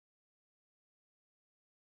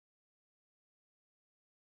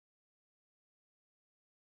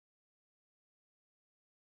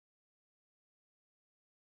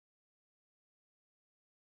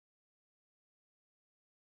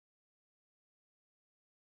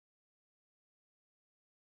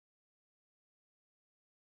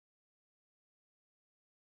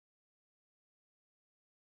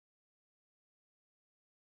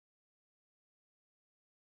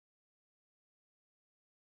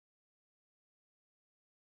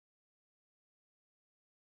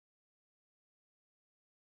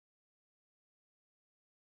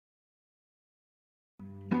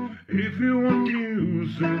If you want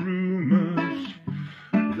news and rumors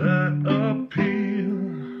that appeal,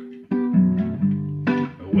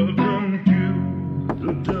 welcome to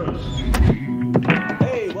the Dusty Wheel.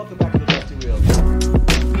 Hey, welcome back to the Dusty Wheel.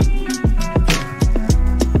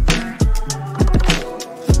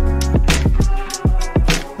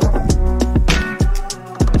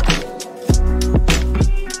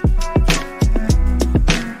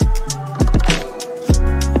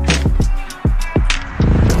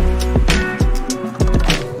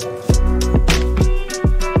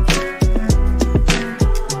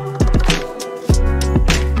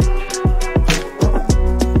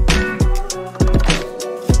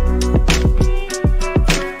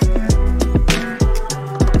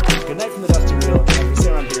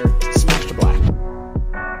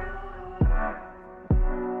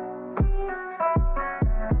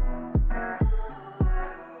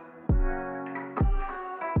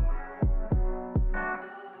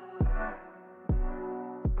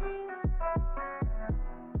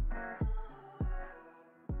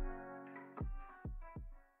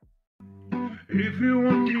 If you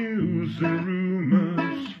want news and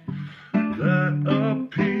rumors that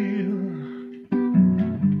appeal,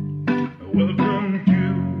 welcome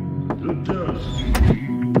to the Dusty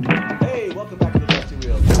Wheel. Hey, welcome back to the Dusty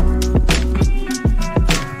Wheel.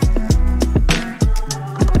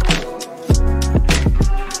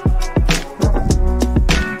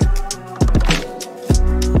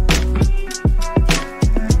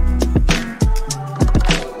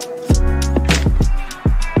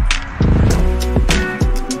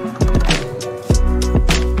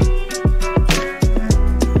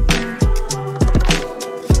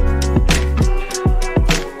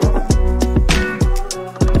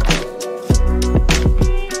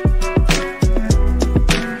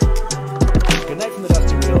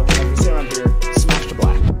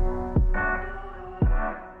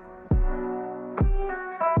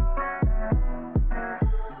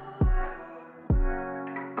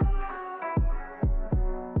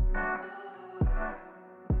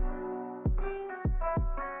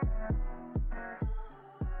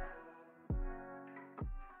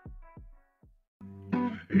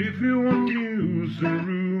 If you want news and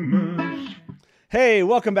rumors. Hey,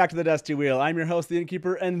 welcome back to the Dusty Wheel. I'm your host, The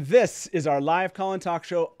Innkeeper, and this is our live call and talk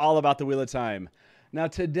show all about the Wheel of Time. Now,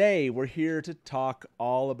 today we're here to talk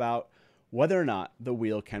all about whether or not the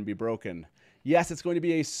wheel can be broken. Yes, it's going to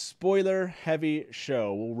be a spoiler-heavy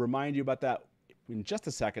show. We'll remind you about that in just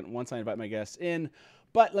a second once I invite my guests in.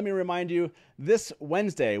 But let me remind you, this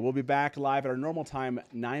Wednesday we'll be back live at our normal time,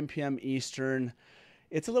 9 p.m. Eastern.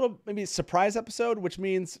 It's a little maybe surprise episode, which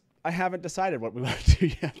means I haven't decided what we want to do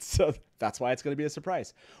yet. So that's why it's going to be a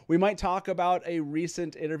surprise. We might talk about a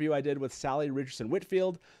recent interview I did with Sally Richardson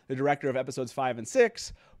Whitfield, the director of episodes 5 and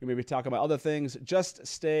 6. We maybe talk about other things. Just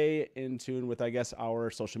stay in tune with, I guess,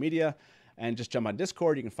 our social media and just jump on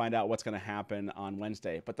Discord. You can find out what's going to happen on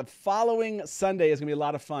Wednesday. But the following Sunday is going to be a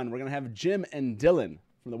lot of fun. We're going to have Jim and Dylan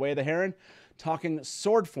from The Way of the Heron talking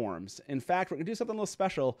sword forms. In fact, we're going to do something a little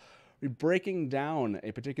special. We're breaking down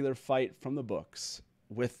a particular fight from the books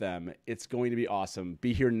with them. It's going to be awesome.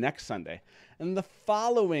 Be here next Sunday. And the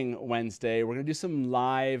following Wednesday, we're going to do some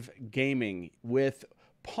live gaming with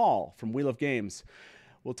Paul from Wheel of Games.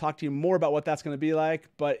 We'll talk to you more about what that's going to be like,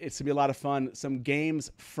 but it's going to be a lot of fun. Some games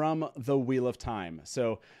from the Wheel of Time.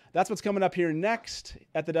 So that's what's coming up here next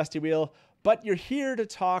at the Dusty Wheel. But you're here to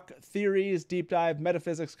talk theories, deep dive,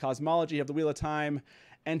 metaphysics, cosmology of the Wheel of Time.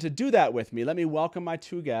 And to do that with me, let me welcome my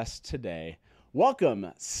two guests today.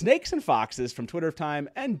 Welcome, Snakes and Foxes from Twitter of Time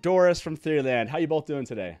and Doris from Theoryland. How you both doing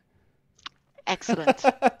today? Excellent.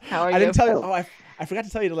 How are you? I didn't tell you. Oh, I forgot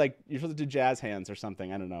to tell you to you're supposed to do jazz hands or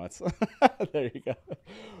something. I don't know. It's there you go.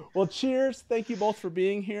 Well, cheers. Thank you both for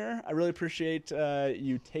being here. I really appreciate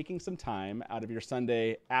you taking some time out of your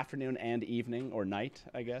Sunday afternoon and evening or night,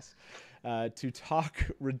 I guess, to talk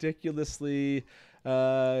ridiculously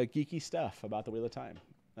geeky stuff about the Wheel of Time.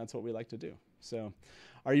 That's what we like to do. So,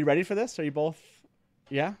 are you ready for this? Are you both?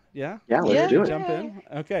 Yeah. Let's do it. Jump in.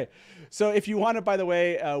 Okay. So if you want to, by the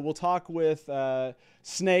way, we'll talk with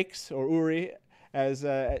Snakes or Uri as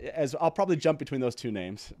I'll probably jump between those two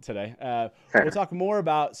names today. We'll talk more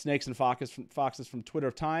about Snakes and Foxes from Twitter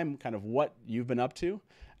of Time, kind of what you've been up to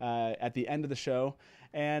at the end of the show.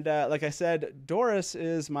 And like I said, Doris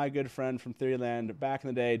is my good friend from Theoryland back in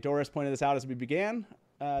the day. Doris pointed this out as we began,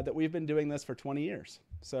 that we've been doing this for 20 years.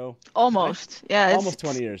 So almost, almost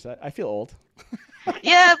 20 years. I feel old.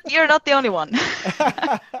 Yeah, you're not the only one.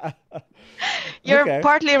 You're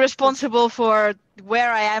partly responsible for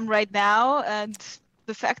where I am right now and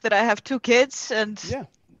the fact that I have two kids. And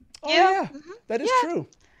Mm-hmm. That is true.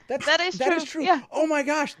 That is That true. is true. Yeah. Oh my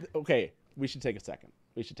gosh. Okay, we should take a second.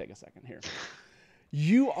 Here.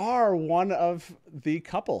 You are one of the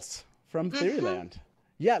couples from Theoryland.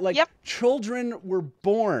 Yeah, like Yep. children were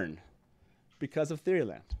born because of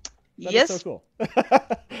Theoryland. That is Yes. so cool.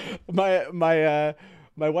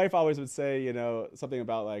 My wife always would say, you know, something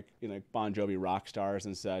about like, you know, Bon Jovi rock stars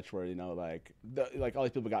and such, where, you know, like all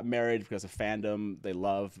these people got married because of fandom. They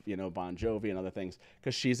love, you know, Bon Jovi and other things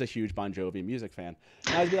because she's a huge Bon Jovi music fan.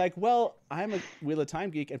 And I'd be like, well, I'm a Wheel of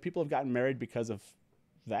Time geek, and people have gotten married because of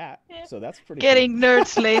that. Yeah. So that's pretty Getting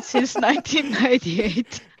nerds late since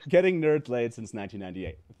 1998. cool. Getting nerd laid since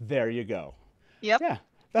 1998. There you go. Yep. Yeah,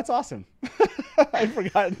 that's awesome. I'd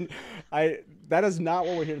forgotten. That is not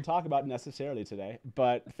what we're here to talk about necessarily today,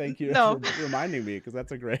 but thank you No. for reminding me, because that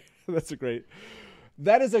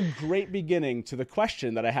is a great beginning to the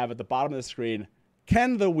question that I have at the bottom of the screen.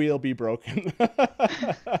 Can the wheel be broken?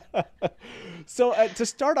 So to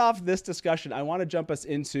start off this discussion, I want to jump us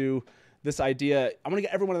into this idea. I want to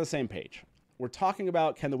get everyone on the same page. We're talking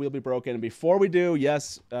about, can the wheel be broken? And before we do,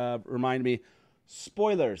 yes, remind me,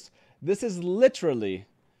 spoilers. This is literally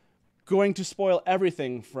going to spoil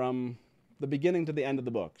everything from the beginning to the end of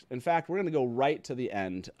the book. In fact, we're going to go right to the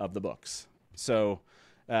end of the books. So,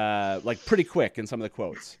 like pretty quick in some of the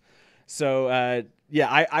quotes. So,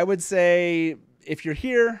 yeah, I would say if you're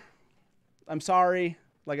here, I'm sorry.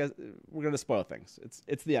 We're going to spoil things.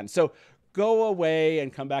 It's the end. So go away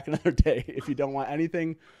and come back another day if you don't want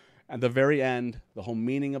anything at the very end, the whole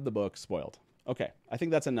meaning of the book spoiled. Okay, I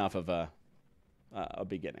think that's enough of a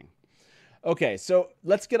beginning. Okay, so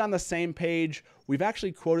let's get on the same page. We've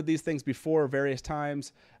actually quoted these things before various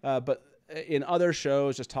times, but in other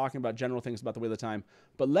shows, just talking about general things about the Wheel of Time.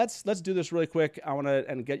 But let's do this really quick. I want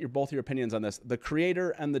to get both your opinions on this. The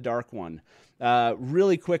Creator and the Dark One.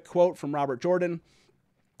 Really quick quote from Robert Jordan.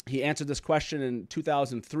 He answered this question in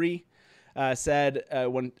 2003. Said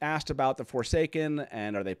when asked about the Forsaken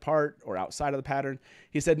and are they part or outside of the pattern,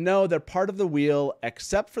 he said, no, they're part of the wheel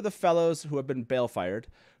except for the fellows who have been balefired,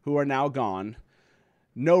 who are now gone.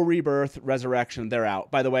 No rebirth, resurrection, they're out.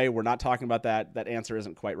 By the way, we're not talking about that. That answer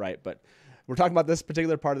isn't quite right, but we're talking about this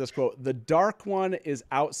particular part of this quote. The Dark One is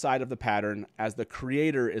outside of the pattern as the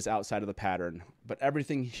Creator is outside of the pattern, but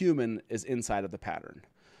everything human is inside of the pattern.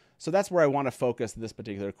 So that's where I want to focus this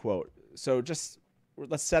particular quote. So just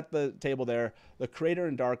let's set the table there. The Creator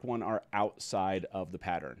and Dark One are outside of the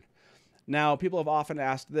pattern. Now, people have often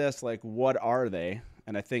asked this, like, what are they?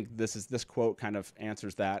 And I think this quote kind of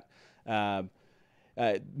answers that.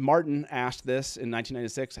 Martin asked this in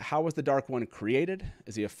 1996, how was the Dark One created?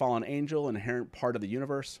 Is he a fallen angel, an inherent part of the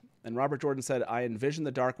universe? And Robert Jordan said, I envision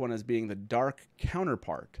the Dark One as being the dark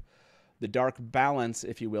counterpart, the dark balance,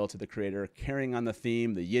 if you will, to the Creator, carrying on the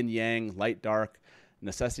theme, the yin-yang, light-dark,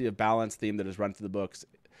 necessity of balance theme that is run through the books.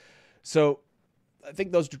 So I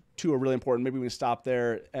think those two are really important. Maybe we can stop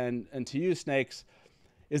there. And to you, Snakes,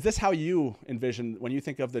 is this how you envision, when you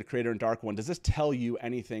think of the Creator and Dark One, does this tell you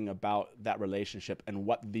anything about that relationship and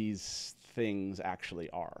what these things actually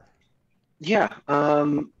are? Yeah,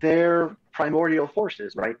 they're primordial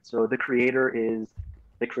forces, right? So the Creator is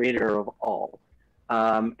the creator of all.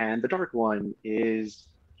 And the Dark One is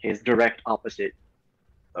his direct opposite,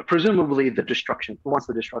 presumably the destruction, who wants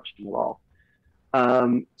the destruction of all.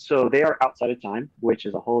 So they are outside of time, which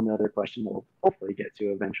is a whole nother question we'll hopefully get to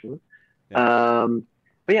eventually. Yeah.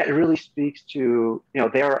 But yeah, it really speaks to,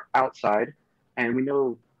 they are outside, and we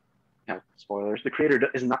know, spoilers, the Creator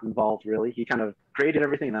is not involved really. He kind of created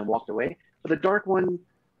everything and then walked away. But the Dark One,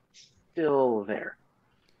 still there.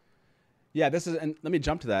 Yeah, and let me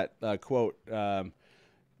jump to that quote.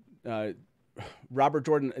 Robert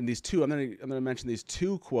Jordan, and these two, I'm going to mention these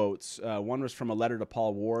two quotes. One was from a letter to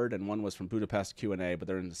Paul Ward, and one was from Budapest Q&A, but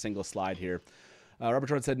they're in a single slide here. Robert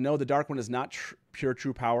Jordan said, no, the Dark One is not pure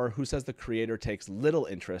true power. Who says the Creator takes little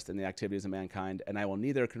interest in the activities of mankind? And I will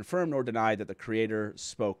neither confirm nor deny that the Creator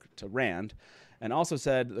spoke to Rand, and also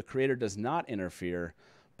said the Creator does not interfere,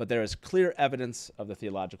 but there is clear evidence of the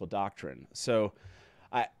theological doctrine. So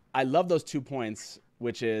I love those 2 points,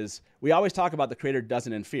 which is we always talk about the Creator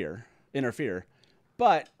doesn't interfere,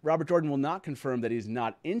 but Robert Jordan will not confirm that he's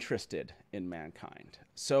not interested in mankind.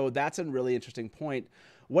 So that's a really interesting point.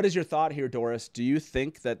 What is your thought here, Doris? Do you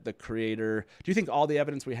think that do you think all the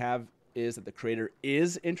evidence we have is that the Creator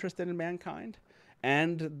is interested in mankind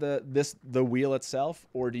and the wheel itself?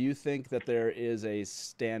 Or do you think that there is a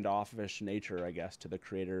standoffish nature, I guess, to the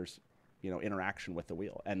Creator's, interaction with the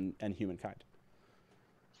wheel and humankind?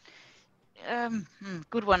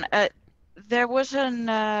 Good one. There was an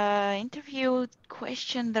interview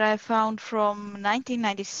question that I found from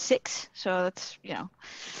 1996. So that's,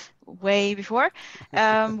 way before,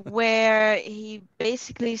 where he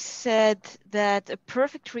basically said that a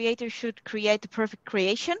perfect creator should create the perfect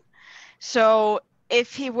creation. So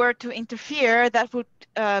if he were to interfere, that would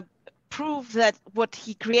prove that what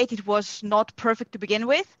he created was not perfect to begin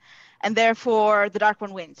with, and therefore the Dark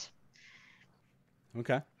One wins.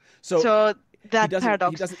 Okay. So that he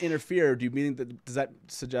paradox. doesn't interfere. Do you mean that? Does that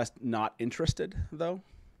suggest not interested though?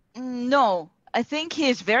 No, I think he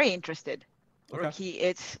is very interested. Or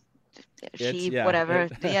Okay. she, yeah, whatever.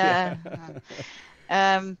 it. Yeah.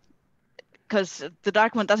 Because the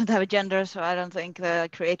Dark One doesn't have a gender, so I don't think the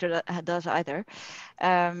creator does either.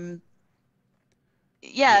 I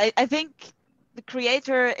think the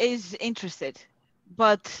creator is interested,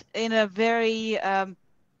 but in a very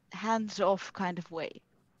hands-off kind of way.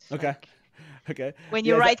 It's Okay. like Okay. when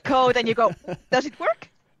you write code and you go, does it work?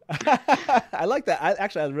 I like that.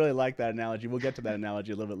 I really like that analogy. We'll get to that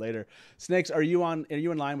analogy a little bit later. Snakes, are you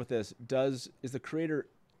in line with this? Is the creator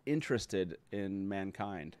interested in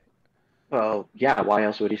mankind? Well, yeah. Why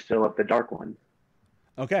else would he still up the Dark One?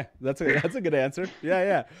 Okay, that's a good answer.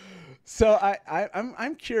 Yeah. So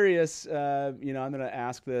I'm curious. I'm going to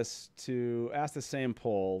ask the same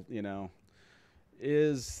poll. I'm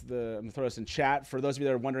going to throw this in chat. For those of you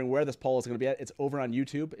that are wondering where this poll is going to be at, it's over on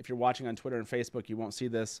YouTube. If you're watching on Twitter and Facebook, you won't see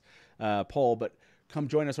this poll, but come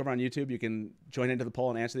join us over on YouTube. You can join into the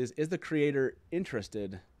poll and answer these. Is the creator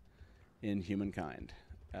interested in humankind?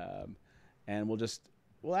 And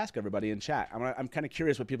we'll ask everybody in chat. I'm kind of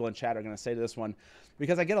curious what people in chat are going to say to this one,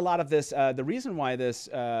 because I get a lot of this. The reason why this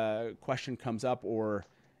question comes up or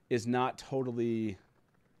is not totally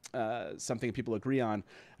something people agree on.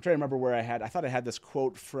 I'm trying to remember where I thought I had this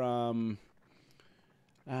quote from,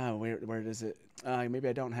 where is it? Maybe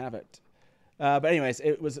I don't have it. But anyways,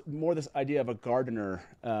 it was more this idea of a Gardner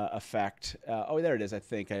effect. There it is. I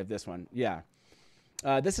think I have this one. Yeah.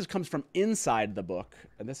 This comes from inside the book,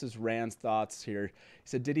 and this is Rand's thoughts here. He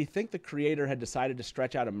said, did he think the creator had decided to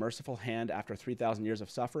stretch out a merciful hand after 3,000 years of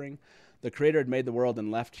suffering? The creator had made the world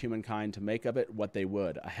and left humankind to make of it what they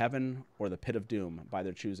would, a heaven or the pit of doom by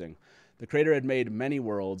their choosing. The creator had made many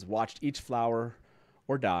worlds, watched each flower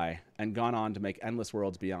or die, and gone on to make endless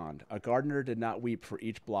worlds beyond. A gardener did not weep for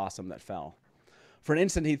each blossom that fell. For an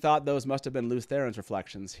instant, he thought those must have been Lews Therin's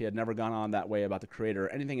reflections. He had never gone on that way about the creator or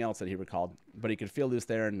anything else that he recalled, but he could feel Lews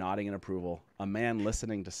Therin nodding in approval, a man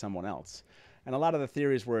listening to someone else. And a lot of the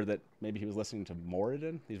theories were that maybe he was listening to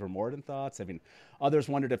Moradin. These were Moradin thoughts. I mean, others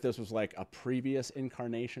wondered if this was like a previous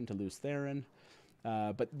incarnation to Lews Therin.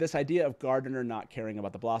 But this idea of Gardner not caring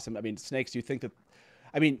about the blossom, I mean, Snakes, do you think that,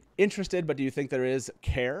 interested, but do you think there is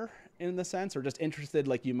care in the sense, or just interested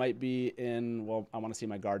like you might be in, well, I want to see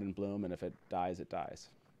my garden bloom, and if it dies, it dies?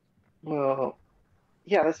 Well,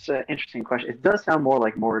 yeah, that's an interesting question. It does sound more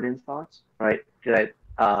like Moradin's thoughts, right? That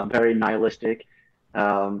very nihilistic.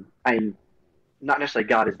 Not necessarily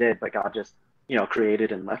God is dead, but God just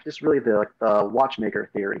created and left. It's really the watchmaker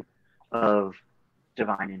theory of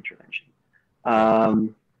divine intervention.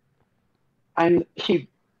 And he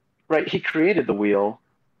created the wheel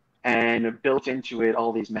and built into it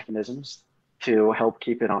all these mechanisms to help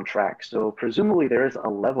keep it on track. So presumably there is a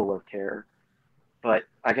level of care, but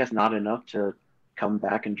I guess not enough to come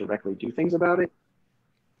back and directly do things about it.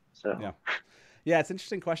 So yeah, it's an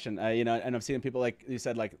interesting question. And I've seen people, like you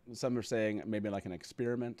said, like some are saying maybe like an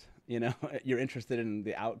experiment. You're interested in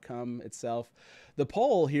the outcome itself. The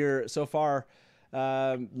poll here so far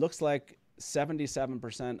looks like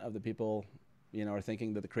 77% of the people are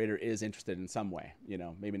thinking that the creator is interested in some way,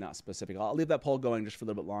 maybe not specific. I'll leave that poll going just for a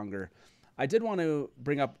little bit longer. I did want to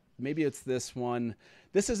bring up, maybe it's this one.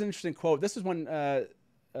 This is an interesting quote. This is one,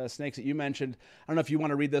 Snakes, that you mentioned. I don't know if you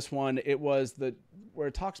want to read this one. It was where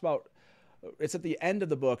it talks about, it's at the end of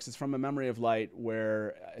the books. It's from A Memory of Light,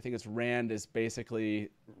 where I think it's Rand is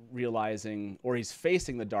basically realizing, or he's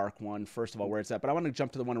facing the Dark One, first of all, where it's at. But I want to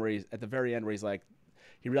jump to the one where he's at the very end, where he's like,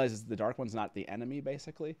 he realizes the Dark One's not the enemy,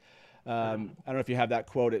 basically. I don't know if you have that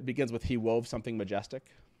quote. It begins with, he wove something majestic.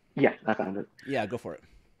 Yeah, I found it. Yeah, go for it.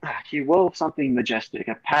 He wove something majestic,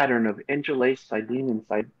 a pattern of interlaced Sidene and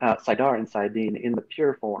Sidar and Sidene in the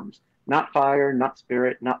pure forms. Not fire, not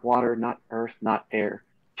spirit, not water, not earth, not air.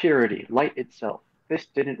 Purity, light itself. This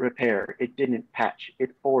didn't repair, it didn't patch,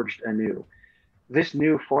 it forged anew. With this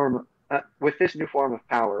new form of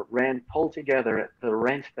power, Rand pulled together the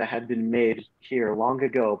rent that had been made here long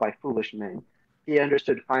ago by foolish men. He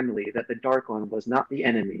understood finally that the Dark One was not the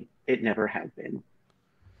enemy. It never had been.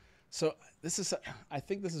 So I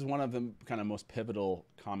think this is one of the kind of most pivotal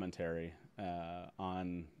commentary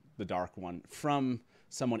on the Dark One from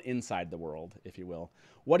someone inside the world, if you will.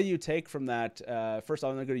 What do you take from that? First,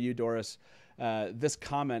 I'm going to go to you, Doris. this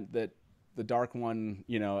comment that the Dark One,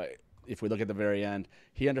 if we look at the very end,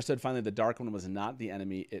 he understood finally the Dark One was not the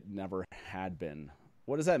enemy; it never had been.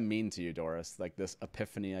 What does that mean to you, Doris? Like this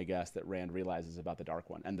epiphany, I guess, that Rand realizes about the Dark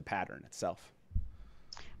One and the pattern itself.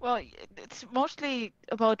 Well, it's mostly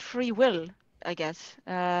about free will, I guess.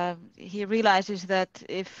 He realizes that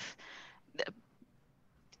if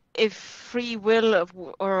free will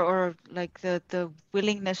or like the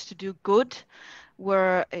willingness to do good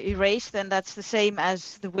were erased, then that's the same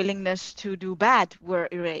as the willingness to do bad were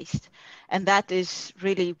erased, and that is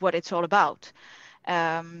really what it's all about.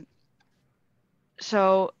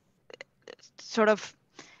 So sort of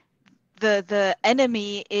the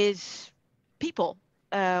enemy is people,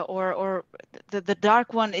 or the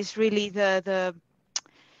Dark One is really the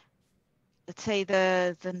let's say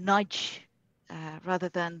the nudge rather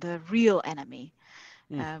than the real enemy.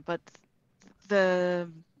 But the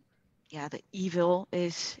evil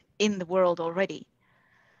is in the world already,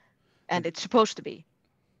 and it's supposed to be.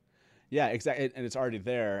 Yeah, exactly, and it's already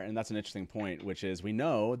there, and that's an interesting point, which is we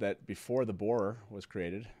know that before the Boar was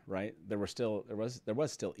created, right? There was still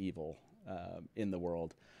evil in the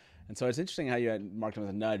world, and so it's interesting how you had marked him as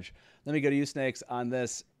a nudge. Let me go to you, Snakes, on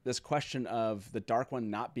this question of the Dark One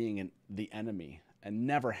not being the enemy and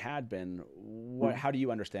never had been. How do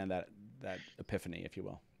you understand that epiphany, if you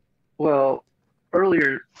will? Well,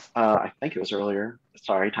 earlier, I think it was earlier.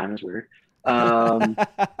 Sorry, time is weird.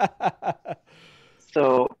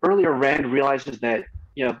 So earlier, Rand realizes that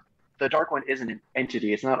the Dark One isn't an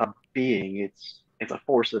entity; it's not a being. It's a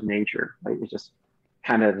force of nature. Right? It's just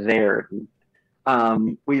kind of there.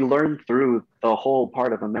 We learn through the whole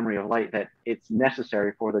part of A Memory of Light that it's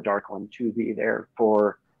necessary for the Dark One to be there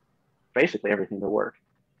for basically everything to work.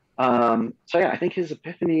 So yeah, I think his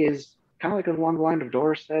epiphany is kind of like along the line of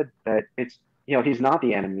Doris said, that it's he's not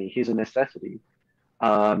the enemy; he's a necessity.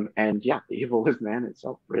 And yeah, the evil is man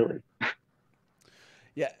itself, really.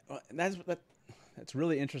 Yeah, that's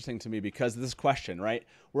really interesting to me because of this question, right?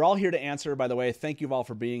 We're all here to answer, by the way. Thank you all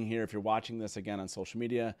for being here. If you're watching this again on social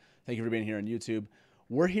media, thank you for being here on YouTube.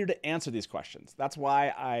 We're here to answer these questions. That's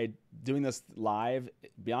why doing this live,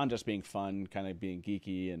 beyond just being fun, kind of being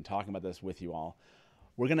geeky and talking about this with you all,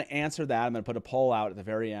 we're going to answer that. I'm going to put a poll out at the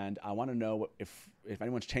very end. I want to know if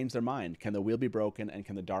anyone's changed their mind. Can the wheel be broken and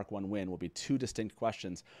can the Dark One win? Will be two distinct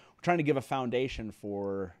questions. We're trying to give a foundation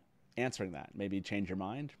for answering that. Maybe change your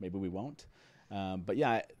mind, maybe we won't, but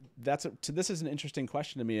yeah, this is an interesting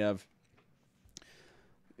question to me of,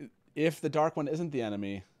 if the Dark One isn't the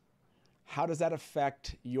enemy, how does that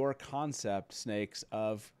affect your concept, Snakes,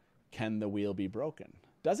 of can the wheel be broken?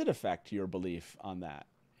 Does it affect your belief on that?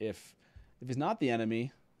 If he's not the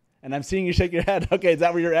enemy, and I'm seeing you shake your head, okay, is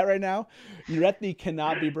that where you're at right now? You're at the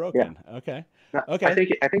cannot be broken. Yeah. Okay.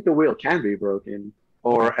 I think the wheel can be broken,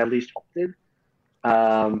 or at least halted.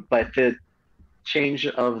 But the change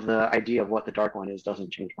of the idea of what the Dark One is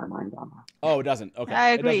doesn't change my mind on that. Oh, it doesn't. Okay. I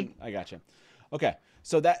agree. I got you. Okay.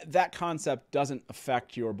 So that concept doesn't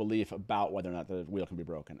affect your belief about whether or not the wheel can be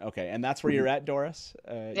broken. Okay. And that's where you're at, Doris?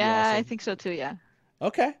 Yeah, I think so too, yeah.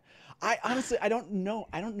 Okay. I honestly, I don't know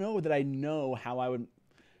that I know how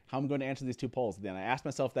I'm going to answer these two polls. Then I asked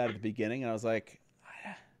myself that at the beginning, and I was like,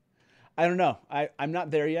 I don't know. I'm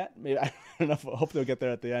not there yet. Maybe I don't know. Hopefully, we'll get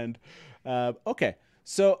there at the end. Okay,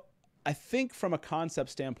 so I think from a concept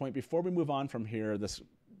standpoint, before we move on from here, this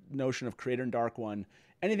notion of Creator and Dark One,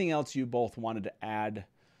 anything else you both wanted to add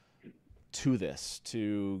to this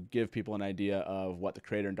to give people an idea of what the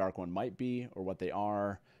Creator and Dark One might be or what they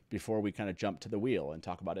are before we kind of jump to the wheel and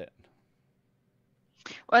talk about it?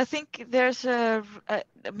 Well, I think there's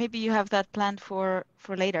maybe you have that planned for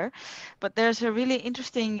later, but there's a really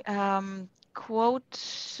interesting quote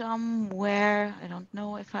somewhere. I don't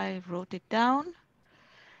know if I wrote it down.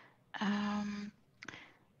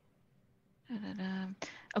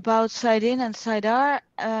 About saidin and saidar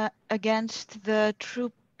against the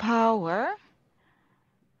true power.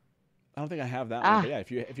 I don't think I have that one, but yeah,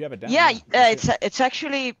 if you have it down. Yeah, it's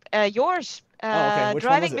actually yours. Okay. Which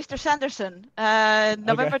Driving one was it? Mr. Sanderson,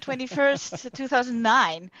 November 21st,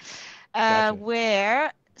 2009, Gotcha.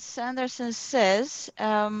 where Sanderson says,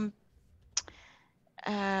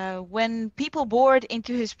 when people bored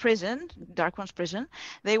into his prison, Dark One's prison,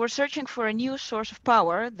 they were searching for a new source of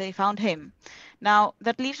power. They found him. Now,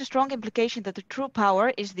 that leaves a strong implication that the true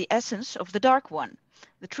power is the essence of the Dark One.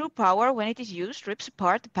 The true power, when it is used, rips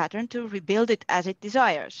apart the pattern to rebuild it as it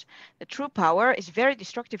desires. The true power is very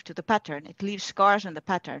destructive to the pattern. It leaves scars on the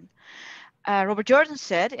pattern. Robert Jordan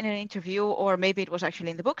said in an interview, or maybe it was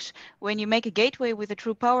actually in the books, when you make a gateway with a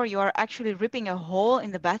true power, you are actually ripping a hole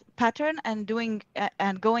in the pattern and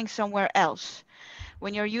going somewhere else.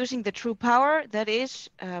 when you're using the true power, that is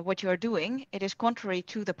what you're doing. It is contrary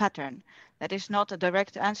to the pattern. That is not a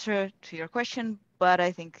direct answer to your question, but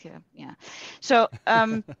I think, yeah. So,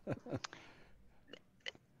 and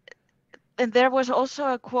there was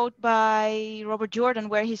also a quote by Robert Jordan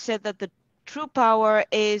where he said that the true power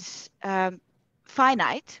is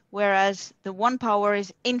finite, whereas the one power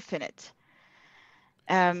is infinite.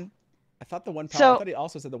 I thought the one power. I thought he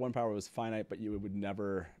also said the one power was finite, but you would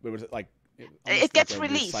never. It was like it gets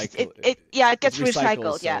released. It gets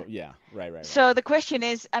recycled. So, yeah. Right. So the question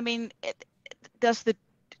is, I mean,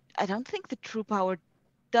 I don't think the true power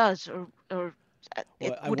does, or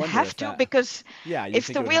it would have to, because if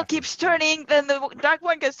the wheel keeps turning, then the dark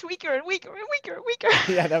one gets weaker and weaker and weaker and weaker.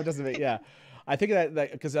 Yeah, that doesn't make. Yeah, I think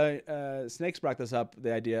that because Snakes brought this up,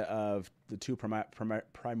 the idea of the two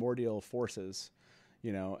primordial forces,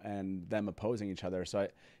 and them opposing each other. So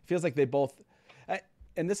it feels like they both.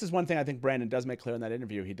 And this is one thing I think Brandon does make clear in that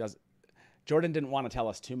interview. Jordan didn't want to tell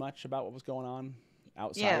us too much about what was going on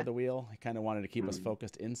outside of the wheel. He kind of wanted to keep us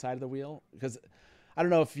focused inside of the wheel, because I don't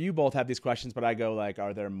know if you both have these questions, but I go like,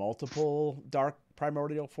 are there multiple dark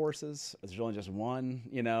primordial forces? Is there only just one?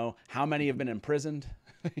 How many have been imprisoned?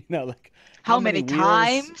 Like how many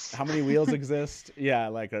times? How many wheels exist? Yeah,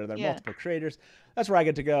 like are there multiple creators? That's where I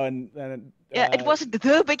get to go. And it wasn't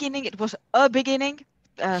the beginning; it was a beginning.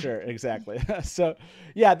 Sure, exactly. So,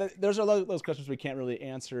 yeah, those are those questions we can't really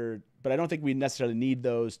answer, but I don't think we necessarily need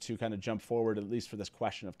those to kind of jump forward, at least for this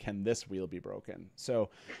question of can this wheel be broken? So,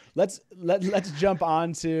 let's jump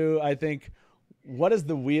on to, I think, what is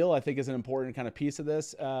the wheel? I think is an important kind of piece of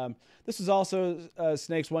this. This is also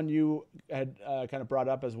Snakes, one you had kind of brought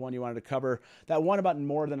up as one you wanted to cover. That one about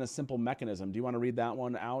more than a simple mechanism. Do you want to read that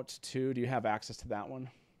one out too? Do you have access to that one?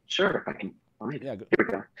 Sure, I can. Yeah, here we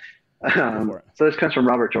go. So this comes from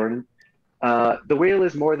Robert Jordan. The wheel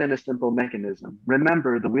is more than a simple mechanism.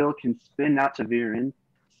 Remember, the wheel can spin out ta'veren,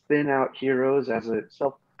 spin out heroes as a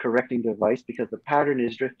self-correcting device because the pattern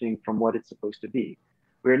is drifting from what it's supposed to be.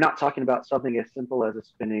 We are not talking about something as simple as a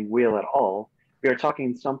spinning wheel at all. We are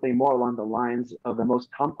talking something more along the lines of the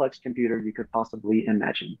most complex computer you could possibly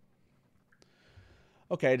imagine.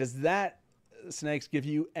 Okay, does that, Snakes, give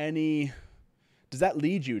you any... Does that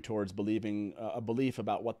lead you towards believing a belief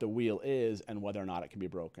about what the wheel is and whether or not it can be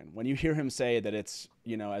broken? When you hear him say that it's,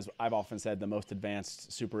 as I've often said, the most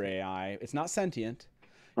advanced super AI, it's not sentient.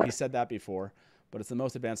 Right. He said that before, but it's the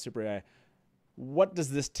most advanced super AI. What does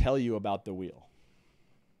this tell you about the wheel?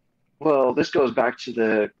 Well, this goes back to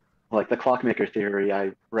the clockmaker theory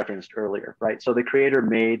I referenced earlier, right? So the creator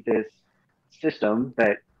made this system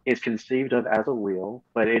that is conceived of as a wheel,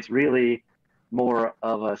 but it's really more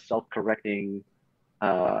of a self-correcting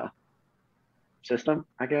system,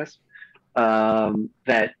 I guess,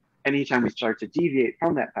 that anytime we start to deviate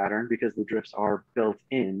from that pattern, because the drifts are built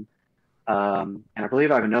in, and I believe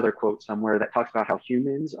I have another quote somewhere that talks about how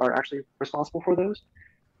humans are actually responsible for those.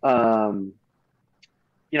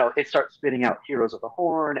 It starts spitting out heroes of the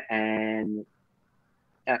horn and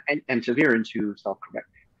ta'veren to self-correct.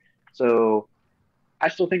 So I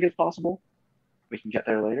still think it's possible. We can get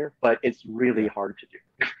there later, but it's really hard to do.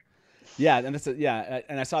 Yeah, and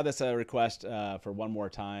and I saw this request for one more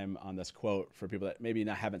time on this quote for people that maybe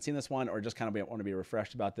haven't seen this one or just kind of want to be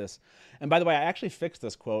refreshed about this. And by the way, I actually fixed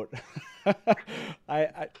this quote.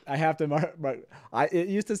 I have to mark. It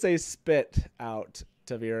used to say "spit out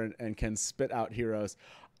ta'veren" and "can spit out heroes."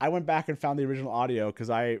 I went back and found the original audio because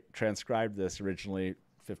I transcribed this originally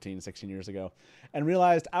 15, 16 years ago, and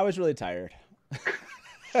realized I was really tired.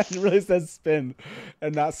 It really says spin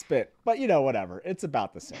and not spit, but whatever. It's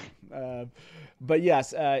about the same. But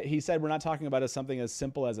yes, he said we're not talking about something as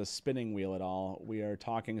simple as a spinning wheel at all. We are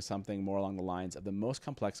talking something more along the lines of the most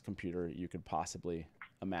complex computer you could possibly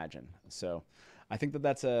imagine. So I think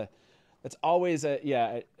that's always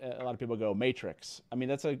a lot of people go Matrix. I mean,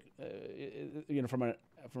 that's from an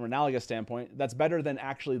analogous standpoint, that's better than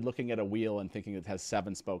actually looking at a wheel and thinking it has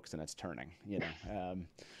 7 spokes and it's turning,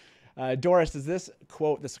 Doris, does this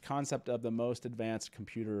quote, this concept of the most advanced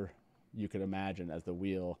computer you could imagine as the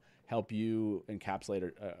wheel, help you encapsulate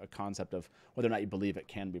a concept of whether or not you believe it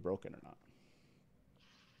can be broken or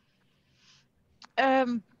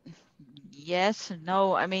not? Yes,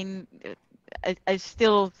 no. I mean, I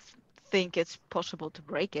still think it's possible to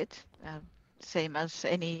break it. Same as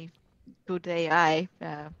any good AI.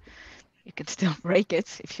 You can still break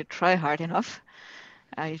it if you try hard enough.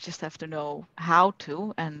 You just have to know how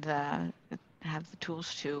to and have the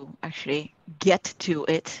tools to actually get to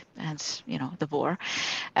it, hence, the Bohr.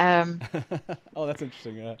 Oh, that's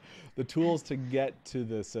interesting. The tools to get to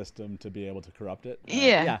the system to be able to corrupt it.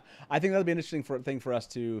 Yeah. I think that'll be an interesting thing for us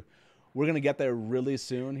to we're gonna get there really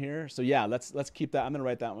soon here. So yeah, let's keep that. I'm gonna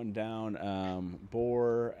write that one down.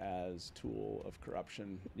 Bohr as tool of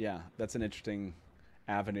corruption. Yeah, that's an interesting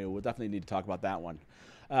avenue. We'll definitely need to talk about that one.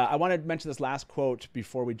 I wanted to mention this last quote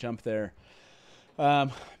before we jump there.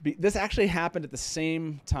 This actually happened at the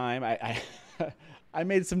same time. I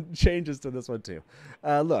made some changes to this one too.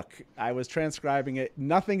 Look, I was transcribing it.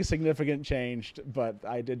 Nothing significant changed, but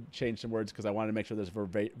I did change some words because I wanted to make sure there's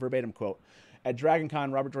a verbatim quote. At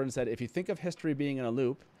DragonCon, Robert Jordan said, "If you think of history being in a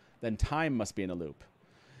loop, then time must be in a loop.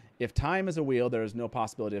 If time is a wheel, there is no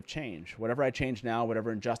possibility of change. Whatever I change now,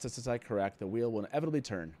 whatever injustices I correct, the wheel will inevitably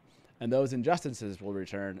turn. And those injustices will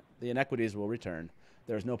return, the inequities will return.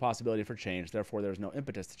 There is no possibility for change, therefore there is no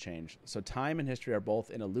impetus to change. So time and history are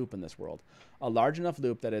both in a loop in this world. A large enough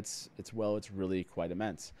loop that it's really quite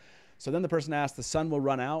immense." So then the person asked, "The sun will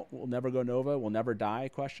run out, will never go nova, will never die?"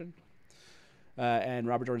 question. And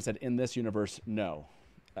Robert Jordan said, "In this universe, no."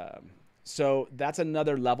 So that's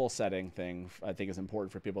another level setting thing I think is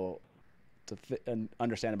important for people to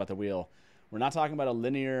understand about the wheel. We're not talking about a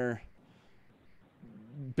linear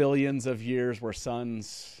billions of years where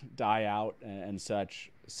suns die out and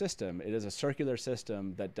such system. It is a circular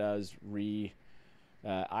system that does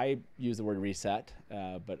I use the word reset,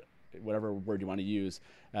 but whatever word you want to use,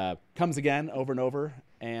 comes again over and over,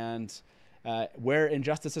 and where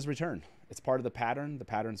injustices return. It's part of the pattern. The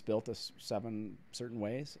pattern's built 7 certain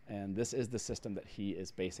ways, and this is the system that he is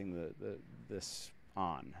basing this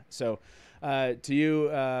on. So to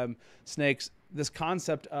you, Snakes, this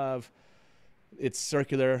concept of it's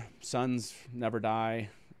circular, suns never die,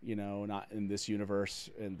 not in this universe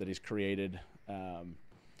that he's created.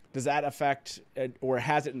 Does that affect, or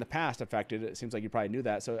has it in the past affected, it seems like you probably knew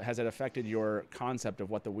that, so has it affected your concept of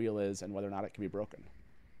what the wheel is and whether or not it can be broken?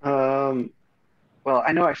 Well,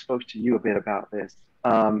 I know I spoke to you a bit about this.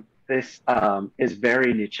 This is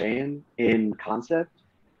very Nietzschean in concept.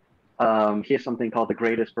 He has something called the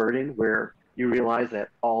greatest burden, where you realize that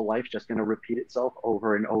all life's just going to repeat itself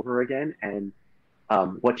over and over again, and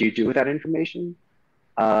what do you do with that information?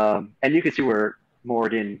 And you can see where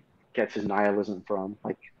Morden gets his nihilism from.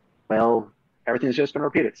 Like, well, everything's just going to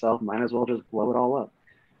repeat itself. Might as well just blow it all up.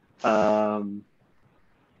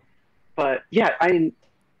 But yeah,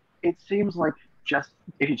 it seems like just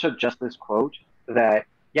if you took just this quote, that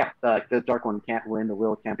the Dark One can't win, the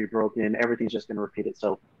will can't be broken, everything's just going to repeat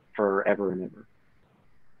itself forever and ever.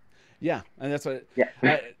 Yeah, and that's what. Yeah.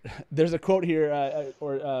 There's a quote here,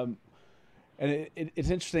 and it's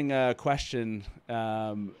an interesting question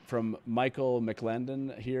from Michael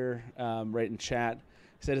McLendon here, right in chat.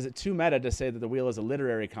 He said, "Is it too meta to say that the wheel is a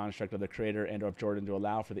literary construct of the creator and of Jordan to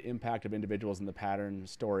allow for the impact of individuals in the pattern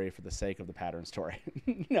story for the sake of the pattern story?"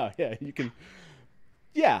 No, yeah, you can.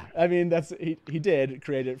 Yeah, I mean he did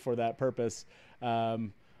create it for that purpose,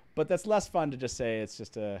 but that's less fun to just say it's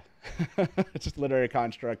just a it's just a literary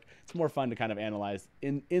construct. It's more fun to kind of analyze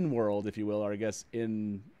in world, if you will, or I guess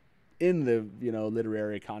in the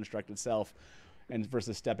literary construct itself, and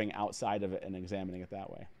versus stepping outside of it and examining it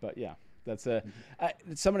that way. But yeah. That's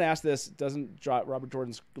someone asked this. Doesn't Robert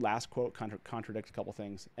Jordan's last quote contradict a couple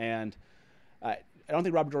things? And I don't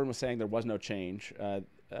think Robert Jordan was saying there was no change.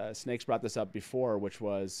 Snakes brought this up before, which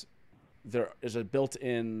was there is a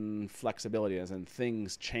built-in flexibility, as in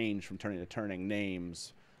things change from turning to turning,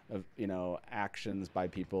 names of actions by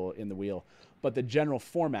people in the wheel, but the general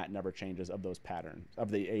format never changes of those patterns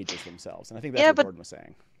of the ages themselves. And I think that's what Jordan was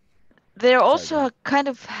saying. There also kind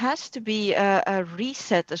of has to be a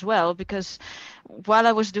reset as well, because while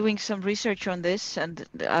I was doing some research on this and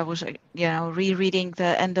I was, rereading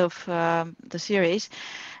the end of the series,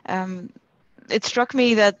 it struck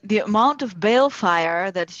me that the amount of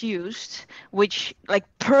balefire that's used, which like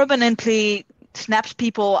permanently snaps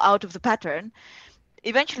people out of the pattern,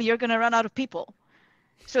 eventually you're going to run out of people.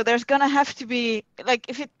 So there's going to have to be, like,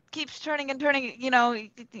 if it keeps turning and turning,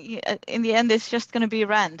 in the end, it's just going to be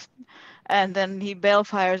Rand. And then he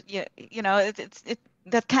balefires,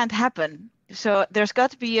 that can't happen. So there's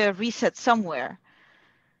got to be a reset somewhere.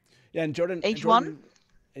 Yeah, and Jordan.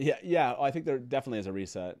 Yeah, I think there definitely is a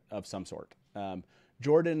reset of some sort.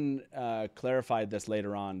 Jordan clarified this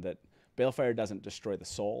later on, that balefire doesn't destroy the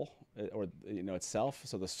soul or itself,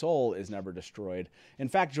 so the soul is never destroyed. In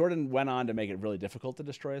fact, Jordan went on to make it really difficult to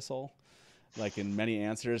destroy a soul. Like in many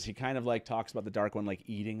answers, he kind of like talks about the Dark One like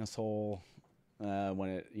eating a soul when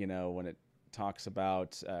it talks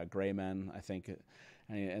about gray men, I think,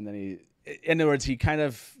 and then in other words, he kind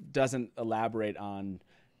of doesn't elaborate on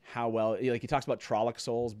how well, he talks about Trolloc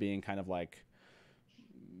souls being kind of like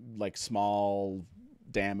small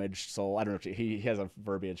damaged soul. I don't know if he has a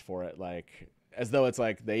verbiage for it, like as though it's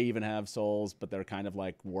like they even have souls, but they're kind of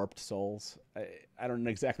like warped souls. I don't know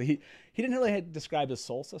exactly. He didn't really describe his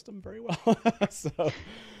soul system very well. So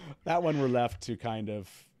that one we're left to kind of,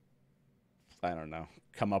 I don't know,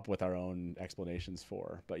 come up with our own explanations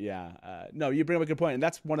for. But yeah, no, you bring up a good point. And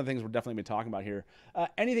that's one of the things we're definitely been talking about here.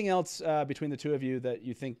 Anything else between the two of you that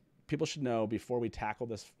you think people should know before we tackle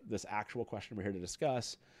this actual question we're here to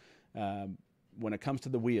discuss? When it comes to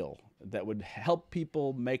the wheel, that would help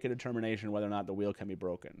people make a determination whether or not the wheel can be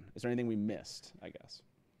broken. Is there anything we missed, I guess?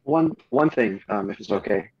 One thing, if it's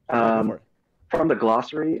okay. Go for it. From the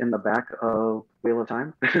glossary in the back of Wheel of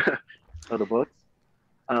Time, of the books,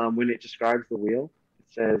 when it describes the wheel, it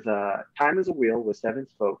says, time is a wheel with 7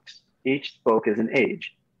 spokes. Each spoke is an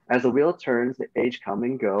age. As the wheel turns, the age come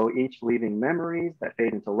and go, each leaving memories that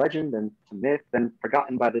fade into legend, then to myth, then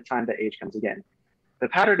forgotten by the time the age comes again. The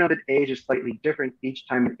pattern of an age is slightly different each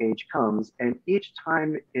time an age comes, and each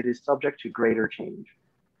time it is subject to greater change.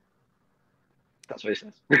 That's what it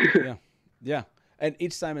says. Yeah. And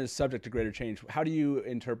each time it is subject to greater change. How do you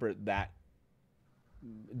interpret that?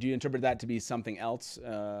 Do you interpret that to be something else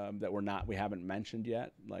that we haven't mentioned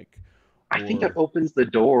yet? I think that opens the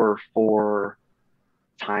door for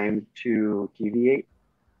time to deviate,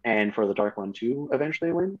 and for the Dark One to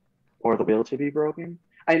eventually win, or the wheel to be broken.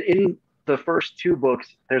 And in the first 2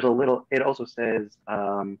 books, there's it also says,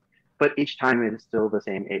 but each time it is still the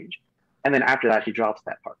same age. And then after that, he drops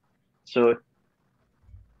that part. So,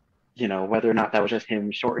 whether or not that was just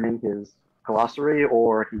him shortening his glossary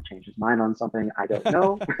or he changed his mind on something, I don't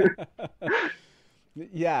know.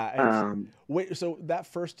 Yeah. Wait, so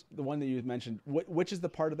the one that you mentioned, which is the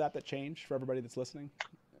part of that changed for everybody that's listening?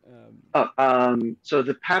 So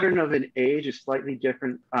the pattern of an age is slightly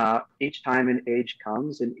different each time an age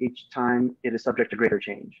comes, and each time it is subject to greater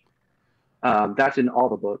change. That's in all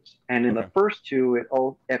the books. And in the first 2,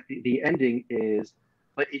 the ending is,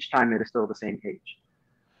 but each time it is still the same age.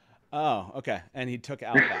 Oh, okay. And he took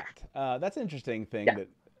out that. That's an interesting thing. Yeah.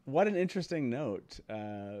 What an interesting note.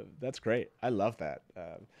 That's great. I love that.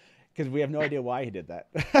 Because we have no idea why he did that.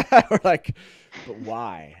 We're like, but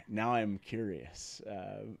why? Now I'm curious.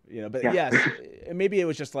 But yeah. Yes, maybe it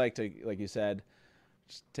was just like you said,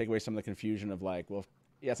 just take away some of the confusion of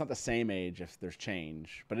it's not the same age if there's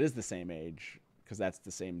change, but it is the same age because that's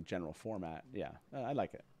the same general format. Yeah, I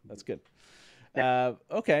like it. That's good. Yeah.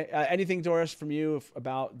 Okay. Anything, Doris, from you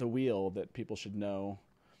about the wheel that people should know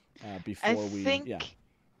before we?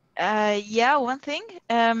 One thing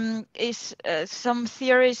is some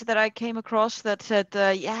theories that I came across that said,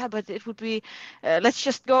 but it would be, let's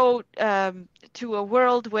just go to a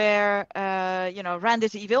world where, Rand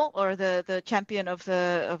is evil, or the champion of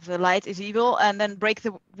the light is evil, and then break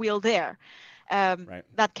the wheel there. Right.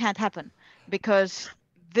 That can't happen because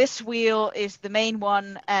this wheel is the main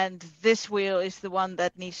one, and this wheel is the one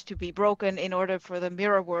that needs to be broken in order for the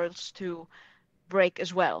mirror worlds to break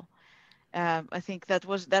as well. I think that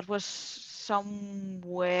was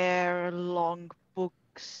somewhere along book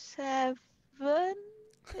 7-ish.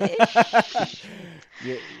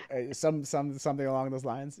 Something along those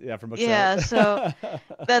lines. Yeah, from book 7. Yeah, so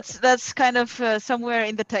that's kind of somewhere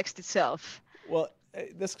in the text itself. Well,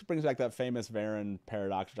 this brings back that famous Varen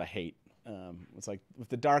paradox, which I hate. It's like, if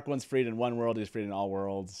the Dark One's freed in one world, he's freed in all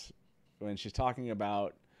worlds. When she's talking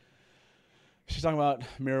about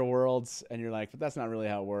mirror worlds, and you're like, but that's not really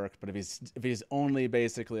how it works. But if he's only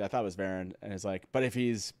basically, I thought it was Varen, and it's like, but if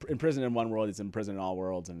he's imprisoned in one world, he's imprisoned in all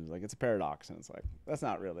worlds, and it's like, it's a paradox, and it's like, that's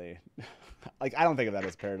not really, I don't think of that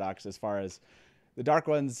as a paradox as far as the Dark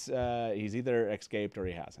One's, he's either escaped or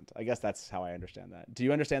he hasn't. I guess that's how I understand that. Do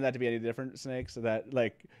you understand that to be any different, Snake? So that,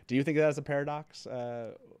 do you think of that as a paradox,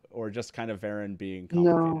 or just kind of Varen being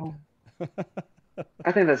complicated? No.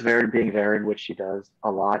 I think that's Varen being Varen, which she does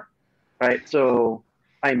a lot. Right, so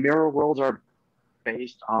mirror worlds are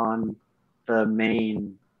based on the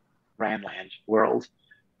main Randland world.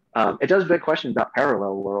 It does beg questions about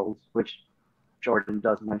parallel worlds, which Jordan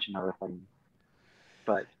does mention other things,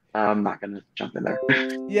 but I'm not going to jump in there.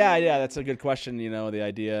 Yeah, that's a good question. The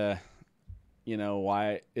idea,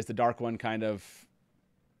 why is the Dark One kind of,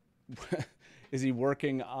 is he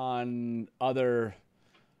working on other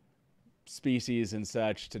species and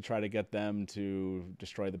such to try to get them to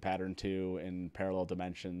destroy the pattern too in parallel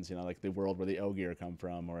dimensions, like the world where the Ogier come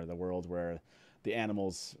from, or the world where the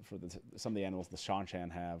animals some of the animals the Seanchan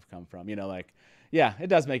have come from, it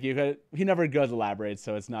does make you, he never goes elaborate,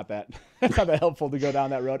 so it's not that helpful to go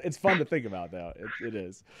down that road. It's fun to think about though. It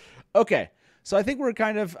is. Okay. So I think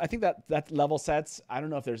that level sets. I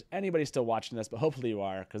don't know if there's anybody still watching this, but hopefully you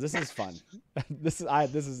are, because this is fun. I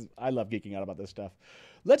love geeking out about this stuff.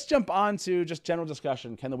 let's jump on to just general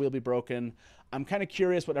discussion. Can the wheel be broken? I'm kind of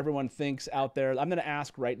curious what everyone thinks out there. I'm going to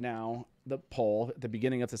ask right now the poll at the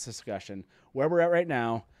beginning of this discussion, where we're at right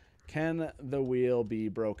now. Can the wheel be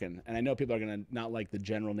broken? And I know people are going to not like the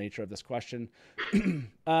general nature of this question.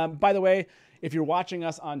 By the way, if you're watching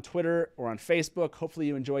us on Twitter or on Facebook, hopefully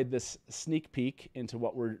you enjoyed this sneak peek into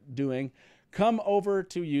what we're doing. Come over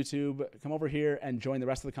to YouTube, come over here and join the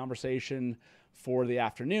rest of the conversation for the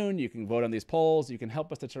afternoon. You can vote on these polls. You can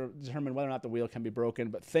help us determine whether or not the wheel can be broken.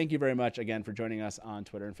 But thank you very much again for joining us on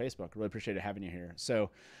Twitter and Facebook. Really appreciate having you here.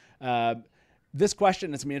 So this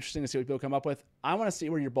question, it's going to be interesting to see what people come up with. I want to see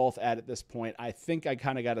where you're both at this point. I think I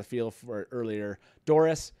kind of got a feel for it earlier.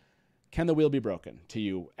 Doris, can the wheel be broken to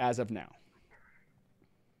you as of now?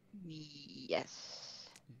 Yes.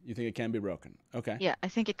 You think it can be broken? Okay. Yeah, I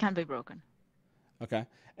think it can be broken. Okay.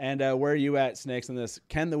 And where are you at, Snakes, on this?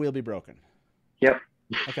 Can the wheel be broken? Yep.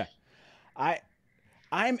 Okay.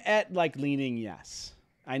 I'm at like leaning yes.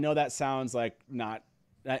 I know that sounds like not.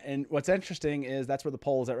 And what's interesting is that's where the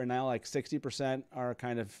poll is at right now. Like 60% are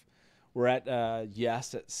kind of, we're at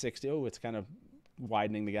yes at 60. Oh, it's kind of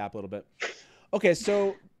widening the gap a little bit. Okay,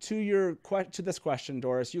 so to this question,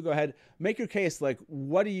 Doris, you go ahead, make your case. Like,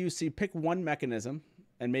 what do you see? Pick one mechanism,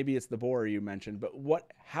 and maybe it's the borer you mentioned. But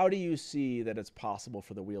how do you see that it's possible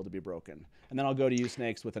for the wheel to be broken? And then I'll go to you,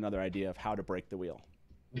 Snakes, with another idea of how to break the wheel.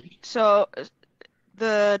 So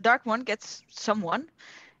the Dark One gets someone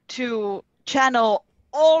to channel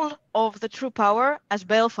all of the true power as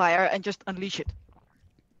Balefire and just unleash it.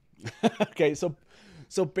 Okay, so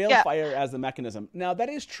Balefire as the mechanism. Now that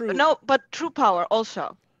is true. No, but true power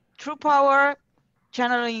also. True power,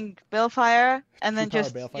 channeling Balefire, and then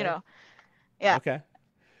just Balefire? yeah. Okay.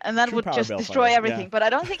 And that True would power just Balefire, destroy everything. yeah. But I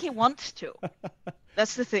don't think he wants to.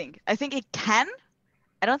 That's the thing. I think he can.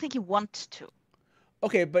 I don't think he wants to.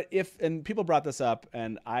 Okay, but and people brought this up,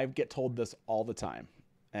 and I get told this all the time,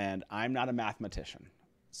 and I'm not a mathematician,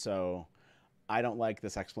 so I don't like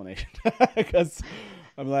this explanation because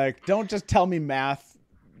I'm like, don't just tell me math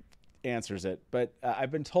answers it. But I've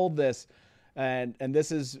been told this, and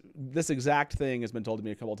this exact thing has been told to me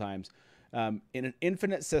a couple of times. In an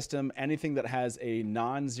infinite system, anything that has a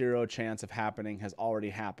non-zero chance of happening has already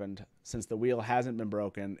happened. Since the wheel hasn't been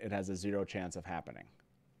broken, it has a 0 chance of happening.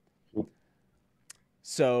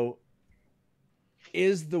 So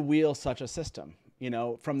is the wheel such a system?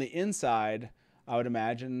 From the inside, I would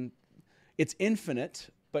imagine it's infinite,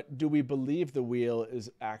 but do we believe the wheel is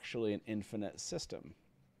actually an infinite system?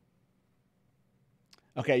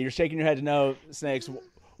 Okay, you're shaking your head no, Snakes.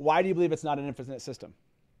 Why do you believe it's not an infinite system?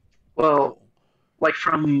 Well, like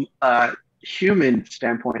from a human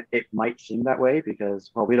standpoint, it might seem that way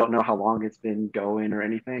because, well, we don't know how long it's been going or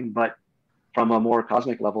anything, but from a more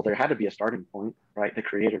cosmic level, there had to be a starting point, right? The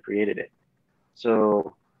creator created it.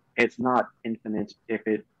 So it's not infinite if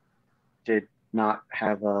it did not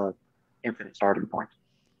have a infinite starting point.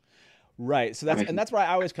 Right. So that's where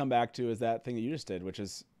I always come back to is that thing that you just did, which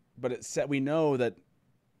is, but it said, we know that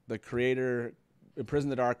the creator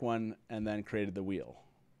imprisoned the Dark One and then created the wheel.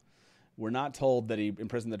 We're not told that he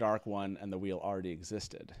imprisoned the Dark One and the wheel already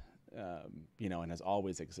existed, and has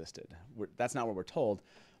always existed. That's not what we're told,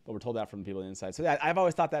 but we're told that from the people on the inside. So I've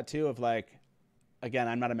always thought that too of like, again,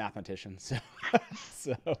 I'm not a mathematician,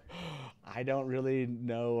 so I don't really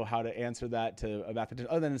know how to answer that to a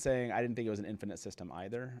mathematician other than saying I didn't think it was an infinite system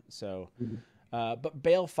either. So, but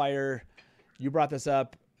Balefire, you brought this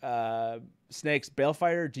up. Snakes,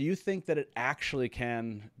 Balefire, do you think that it actually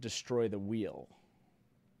can destroy the wheel?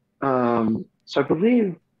 So I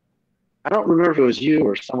believe, I don't remember if it was you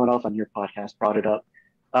or someone else on your podcast brought it up,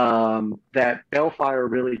 that Balefire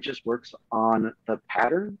really just works on the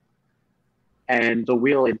pattern, and the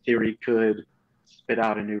wheel in theory could spit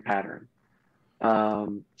out a new pattern.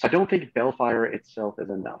 So I don't think Balefire itself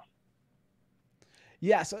is enough.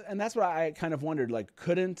 Yeah, and that's what I kind of wondered, like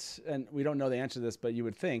and we don't know the answer to this, but you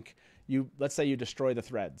would think let's say you destroy the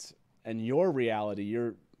threads and your reality,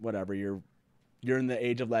 you're in the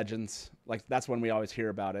Age of Legends, like that's when we always hear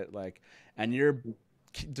about it, like, and you're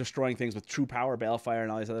destroying things with true power, Balefire,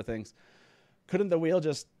 and all these other things. Couldn't the wheel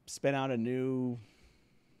just spin out a new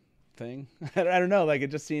thing? I don't know. Like, it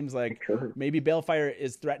just seems like maybe Balefire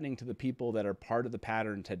is threatening to the people that are part of the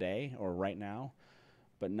pattern today or right now,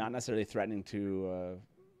 but not necessarily threatening to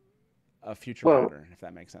a future pattern, if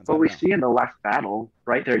that makes sense. Well, we see in the last battle,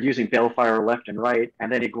 right? They're using Balefire left and right,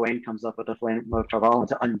 and then Egwene comes up with the Flame of Travalin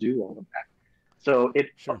to undo all of that. So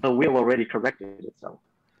the wheel already corrected itself.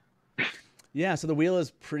 Yeah, so the wheel is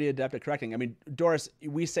pretty adept at correcting. I mean, Doris,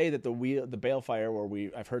 we say that the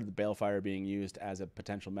Balefire, I've heard the Balefire being used as a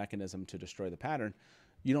potential mechanism to destroy the pattern.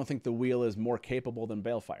 you don't think the wheel is more capable than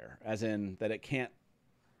Balefire, as in that it can't,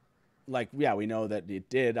 like, yeah, we know that it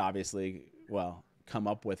did obviously, well, come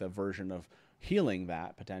up with a version of healing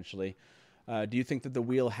that potentially. Do you think that the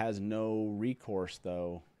wheel has no recourse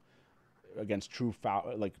though against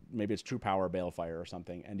like maybe it's true power Balefire or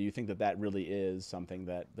something? And do you think that that really is something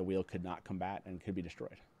that the wheel could not combat and could be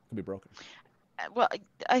destroyed, could be broken? Well,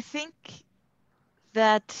 I think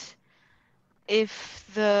that if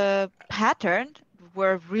the pattern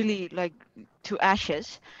were really like to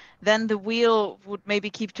ashes, then the wheel would maybe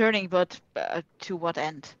keep turning, but to what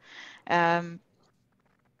end?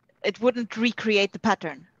 It wouldn't recreate the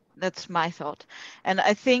pattern. That's my thought. And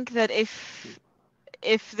I think that if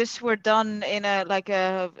this were done in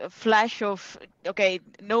a flash of, okay,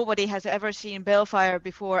 nobody has ever seen Balefire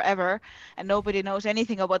before ever, and nobody knows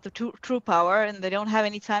anything about the true power, and they don't have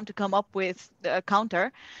any time to come up with a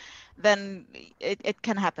counter, then it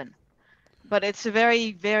can happen. But it's a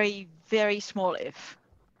very, very, very small if.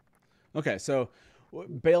 Okay, so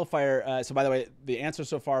Balefire. So by the way, the answer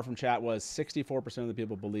so far from chat was 64% of the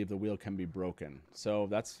people believe the wheel can be broken. So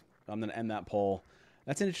I'm going to end that poll.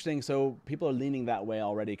 That's interesting. So people are leaning that way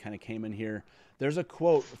already. Kind of came in here. There's a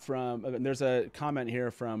quote there's a comment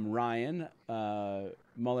here from Ryan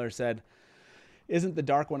Muller said, "Isn't the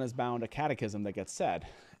Dark One as bound a catechism that gets said?"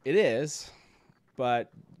 It is, but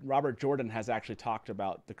Robert Jordan has actually talked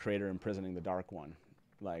about the Creator imprisoning the Dark One.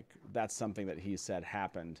 Like, that's something that he said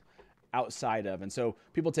happened outside of, and so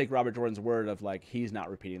people take Robert Jordan's word of like he's not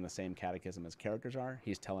repeating the same catechism as characters are.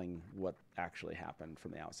 He's telling what actually happened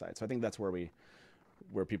from the outside. So I think that's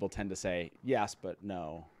where people tend to say yes but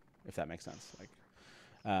no, if that makes sense. Like,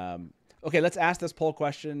 okay, let's ask this poll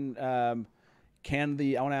question. Can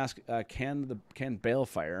Balefire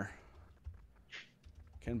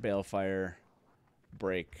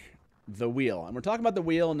break the wheel? And we're talking about the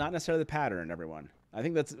wheel, not necessarily the pattern, everyone. I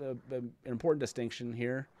think that's an important distinction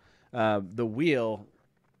here. The wheel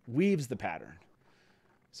weaves the pattern.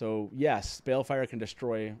 So yes, Balefire can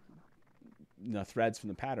destroy threads from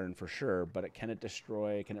the pattern for sure, but can it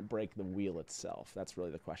break the wheel itself? That's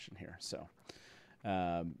really the question here. So,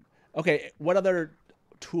 okay, what other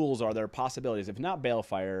tools are there, possibilities? If not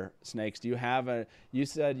Balefire, Snakes, do you have you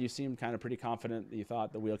said you seemed kind of pretty confident that you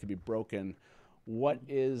thought the wheel could be broken. What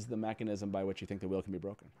is the mechanism by which you think the wheel can be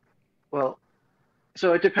broken? Well,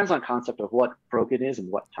 so it depends on concept of what broken is and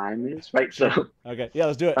what time is, right? So okay, yeah,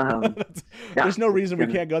 let's do it. There's no reason we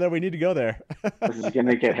can't go there. We need to go there. This is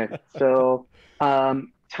gonna get heavy. So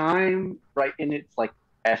time, right, in its like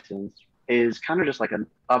essence, is kind of just like an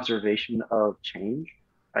observation of change,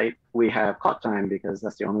 right? We have clock time because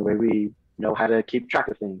that's the only way we know how to keep track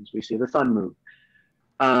of things. We see the sun move.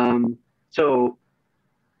 So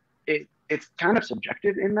it's kind of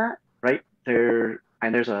subjective in that, right?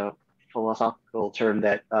 There's a philosophical term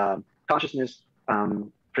that consciousness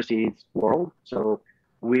precedes world. So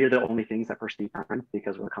we're the only things that perceive time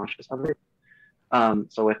because we're conscious of it.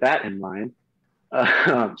 So with that in mind,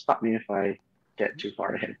 stop me if I get too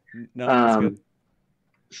far ahead. No, that's good.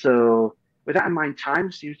 So with that in mind,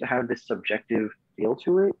 time seems to have this subjective feel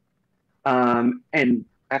to it. And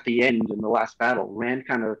at the end, in the last battle, Rand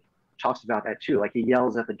kind of talks about that too. Like, he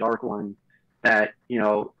yells at the Dark One that,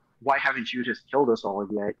 why haven't you just killed us all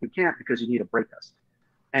yet? You can't, because you need to break us.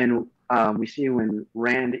 And we see when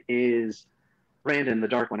Rand and the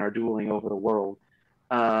Dark One are dueling over the world,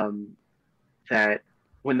 that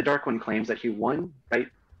when the Dark One claims that he won, right,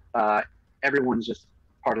 everyone's just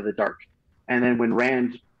part of the Dark. And then when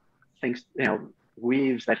Rand thinks,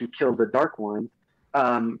 weaves that he killed the Dark One,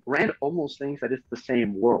 Rand almost thinks that it's the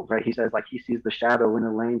same world, right? He says, like, he sees the shadow in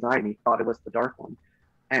Elaine's eye and he thought it was the Dark One.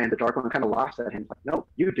 And the Dark One kind of laughs at him, like, no,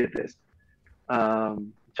 you did this.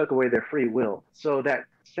 Took away their free will. So that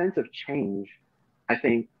sense of change, I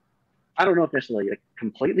think, I don't know if necessarily like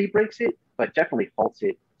completely breaks it, but definitely halts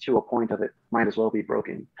it to a point of it might as well be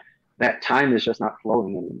broken. That time is just not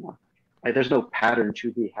flowing anymore. Like, there's no pattern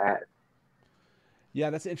to be had.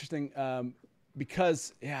 Yeah, that's interesting.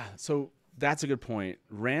 Because, so that's a good point.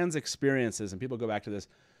 Rand's experiences, and people go back to this,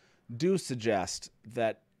 do suggest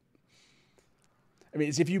that,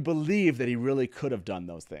 if you believe that he really could have done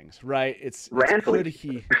those things, right?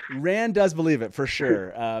 Rand does believe it for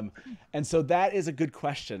sure. And so that is a good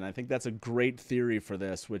question. I think that's a great theory for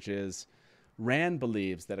this, which is Rand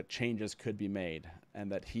believes that changes could be made and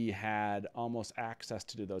that he had almost access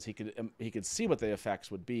to do those. He could see what the effects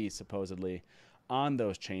would be supposedly on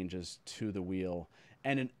those changes to the wheel.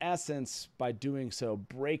 And in essence, by doing so,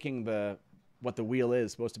 breaking what the wheel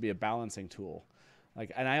is supposed to be a balancing tool.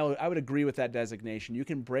 And I would agree with that designation. You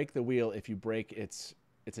can break the wheel if you break its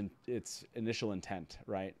initial intent,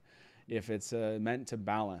 right? if it's meant to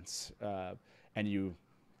balance, and you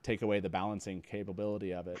take away the balancing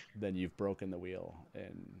capability of it, then you've broken the wheel.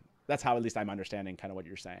 And that's how at least I'm understanding kind of what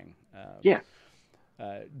you're saying. Yeah.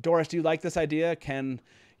 Doris, do you like this idea? Can,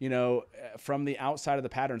 from the outside of the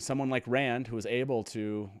pattern, someone like Rand, who was able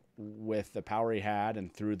to, with the power he had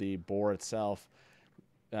and through the bore itself,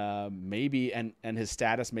 maybe, and his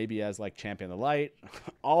status maybe as like champion of the light,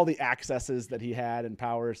 all the accesses that he had and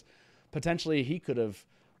powers, potentially he could have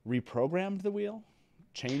reprogrammed the wheel,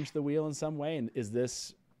 changed the wheel in some way. And is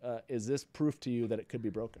this proof to you that it could be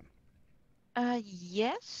broken?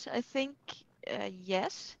 Yes, I think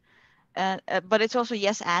yes. But it's also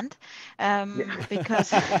yes and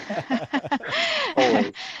because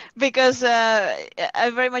Always. because I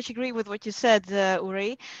very much agree with what you said,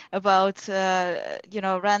 Uri, about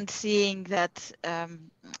Rand seeing that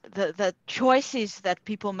the choices that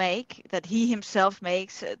people make, that he himself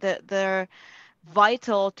makes, that they're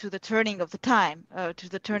vital to the turning of the time, to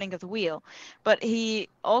the turning of the wheel. But he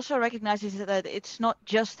also recognizes that it's not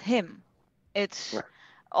just him. It's Right.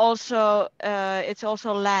 also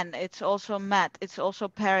Lan, it's also Matt, it's also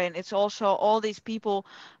Perrin, it's also all these people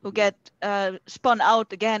who get spun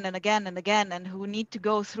out again and again and again, and who need to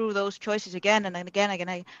go through those choices again and again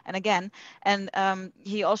and again. And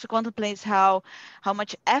he also contemplates how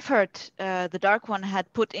much effort the Dark One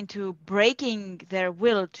had put into breaking their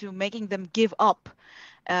will, to making them give up.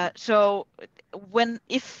 So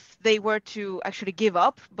if they were to actually give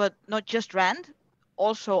up, but not just Rand,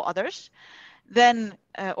 also others, then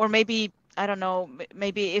or maybe, I don't know,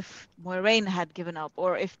 maybe if Moiraine had given up,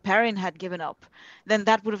 or if Perrin had given up, then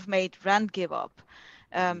that would have made Rand give up.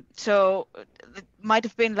 So it might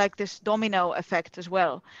have been like this domino effect as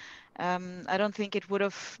well. I don't think it would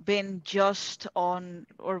have been just on,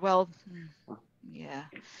 or well, yeah,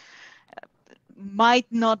 might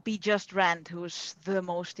not be just Rand who's the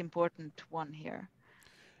most important one here.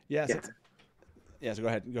 Yes. Yeah. Yeah, so go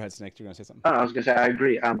ahead, Snake. You're going to say something. Oh, I was going to say, I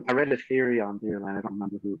agree. I read a theory on Beerland. I don't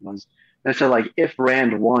remember who it was. And so, like, if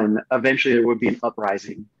Rand won, eventually there would be an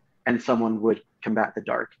uprising and someone would combat the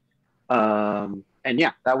dark. And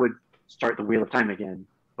yeah, that would start the Wheel of Time again.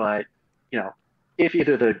 But, if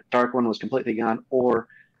either the Dark One was completely gone, or,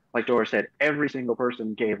 like Doris said, every single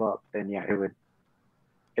person gave up, then yeah,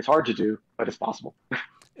 it's hard to do, but it's possible.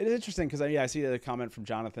 It is interesting because I see the comment from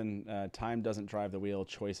Jonathan, time doesn't drive the wheel,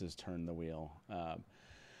 choices turn the wheel.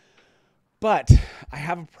 But I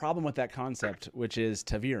have a problem with that concept, which is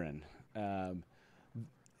ta'veren.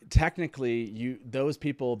 Technically, those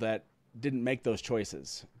people that didn't make those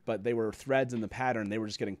choices, but they were threads in the pattern, they were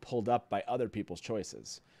just getting pulled up by other people's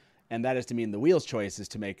choices. And that is to mean the wheel's choice is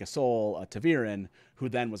to make a soul, a ta'veren, who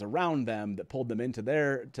then was around them, that pulled them into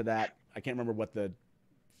that. I can't remember what the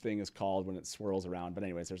thing is called when it swirls around, but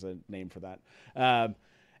anyways, there's a name for that.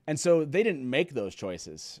 And so they didn't make those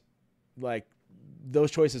choices. Like, those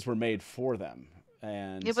choices were made for them.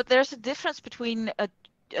 And yeah, but there's a difference between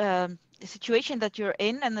a situation that you're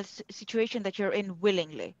in and the situation that you're in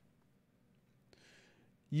willingly.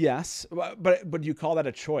 Yes, but you call that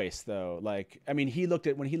a choice, though? Like, I mean,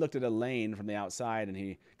 when he looked at Elaine from the outside, and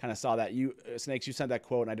he kind of saw that Snakes, you sent that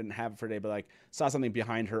quote, and I didn't have it for today, but like saw something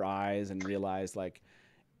behind her eyes and realized like,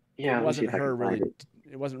 Yeah, it wasn't her really. It.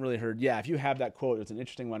 It wasn't really her. Yeah, if you have that quote, it's an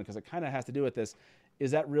interesting one because it kind of has to do with this.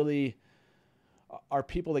 Is that really? Are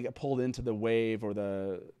people that get pulled into the wave or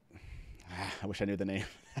the? I wish I knew the name.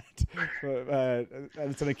 It's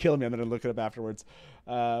going to kill me. I'm going to look it up afterwards.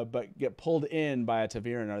 But get pulled in by a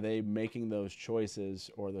ta'veren. Are they making those choices,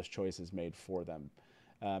 or those choices made for them?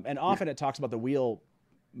 And often it talks about the wheel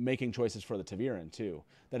making choices for the ta'veren too.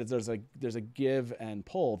 That there's a give and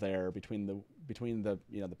pull there between the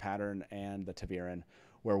the pattern and the ta'veren,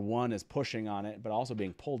 where one is pushing on it, but also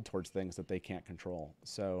being pulled towards things that they can't control.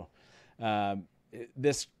 So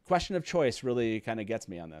this question of choice really kind of gets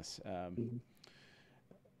me on this.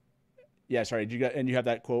 Yeah, sorry. You have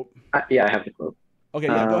that quote? Yeah, I have the quote. Okay,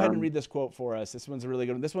 yeah, go ahead and read this quote for us. This one's a really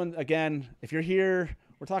good one. This one, again, if you're here,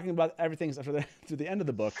 we're talking about everything through the end of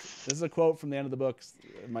the book. This is a quote from the end of the book.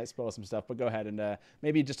 It might spoil some stuff, but go ahead and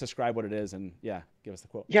maybe just describe what it is and, yeah, give us the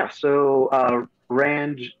quote. Yeah, so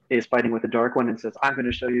Rand is fighting with the Dark One and says, I'm going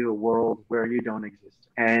to show you a world where you don't exist.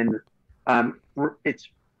 And it's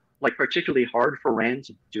like particularly hard for Rand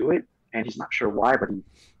to do it, and he's not sure why, but he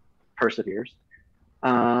perseveres.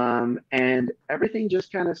 And everything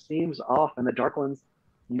just kind of seems off, and the Dark One's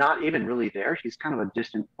not even really there. He's kind of a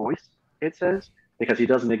distant voice, it says, because he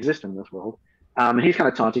doesn't exist in this world. And he's kind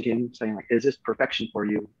of taunting him, saying, like, is this perfection for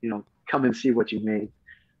you? Come and see what you made.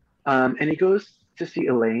 And he goes to see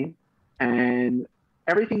Elaine, and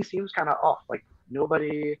everything seems kind of off. Like,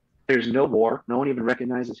 there's There's no war. No one even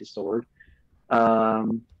recognizes his sword.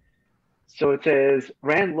 Um, so it says,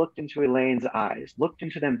 Rand looked into Elaine's eyes, looked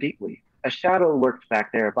into them deeply. A shadow lurked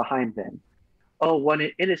back there behind them. Oh, what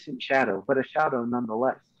an innocent shadow, but a shadow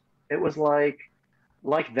nonetheless. It was like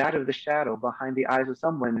that of the shadow behind the eyes of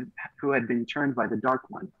someone who had been turned by the Dark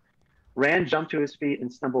One. Rand jumped to his feet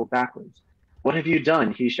and stumbled backwards. What have you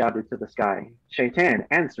done? He shouted to the sky. Shaitan,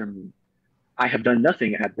 answer me. I have done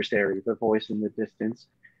nothing, adversary, the voice in the distance.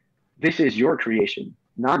 This is your creation.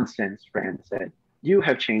 Nonsense, Rand said. You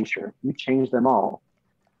have changed her. You changed them all.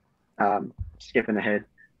 Skipping ahead.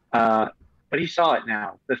 But he saw it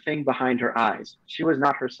now, the thing behind her eyes. She was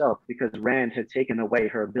not herself because Rand had taken away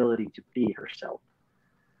her ability to be herself.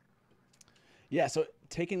 Yeah, so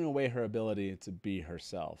taking away her ability to be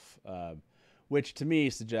herself, which to me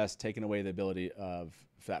suggests taking away the ability of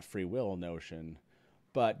that free will notion.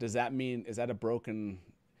 But does that mean, is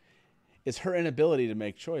her inability to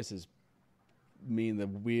make choices mean the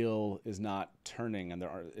wheel is not turning and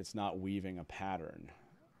it's not weaving a pattern?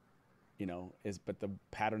 But the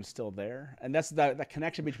pattern's still there, and that's the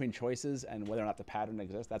connection between choices and whether or not the pattern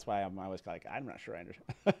exists. That's why I'm always like, I'm not sure I understand.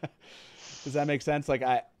 Does that make sense? Like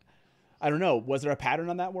I don't know. Was there a pattern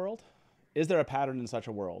on that world? Is there a pattern in such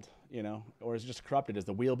a world? Or is it just corrupted? Has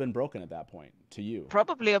the wheel been broken at that point to you?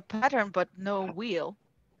 Probably a pattern, but no wheel.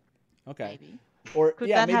 Okay. Maybe. Or Could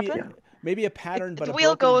that happen? Maybe a pattern, but the a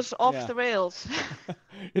wheel broken, goes off the rails.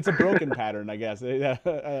 It's a broken pattern, I guess. Yeah.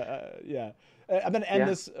 I'm going to end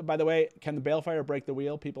this, by the way. Can the Balefire break the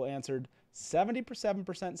wheel? People answered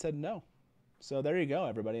 77% said no. So there you go,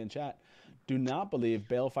 everybody in chat. Do not believe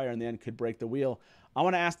Balefire in the end could break the wheel. I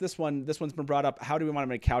want to ask this one. This one's been brought up. How do we want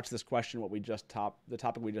to couch this question? The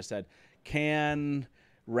topic we just said. Can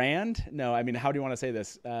Rand? No, I mean, how do you want to say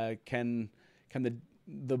this? Can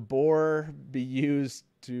the boar be used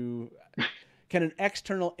to? Can an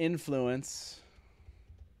external influence?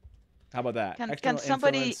 How about that? Can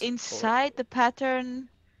somebody inside the pattern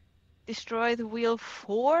destroy the wheel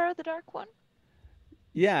for the Dark One?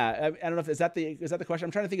 Yeah, I don't know if is that the question.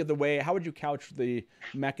 I'm trying to think of the way. How would you couch the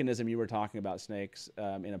mechanism you were talking about, Snakes,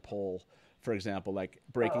 in a poll, for example, like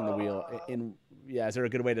breaking the wheel? Is there a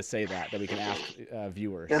good way to say that we can ask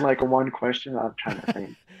viewers? In like one question, I'm trying to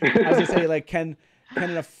think. I was gonna say, like, can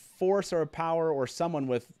a force or a power or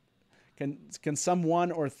someone can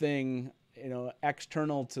someone or thing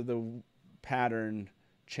external to the pattern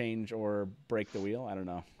change or break the wheel? I don't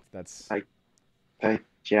know. That's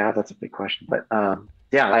that's a big question, but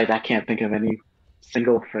I can't think of any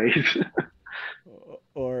single phrase.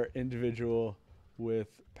 Or individual with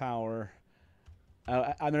power.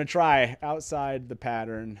 I'm gonna try outside the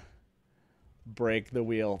pattern, break the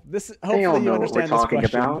wheel. Hopefully you understand this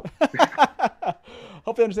question.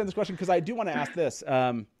 Hopefully you understand this question, because I do want to ask this.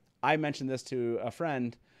 I mentioned this to a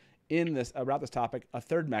friend about this topic, a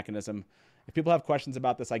third mechanism. If people have questions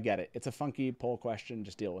about this, I get it. It's a funky poll question.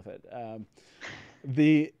 Just deal with it.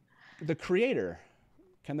 The creator,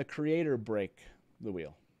 can the creator break the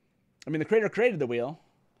wheel? I mean, the creator created the wheel,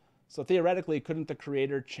 so theoretically, couldn't the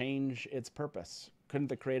creator change its purpose? Couldn't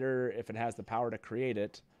the creator, if it has the power to create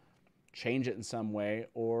it, change it in some way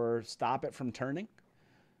or stop it from turning?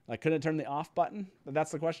 Like, couldn't it turn the off button?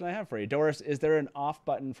 That's the question I have for you. Doris, is there an off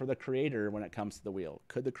button for the creator when it comes to the wheel?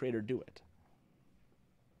 Could the creator do it?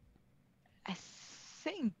 I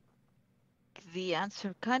think the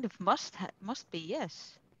answer kind of must be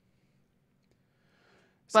yes.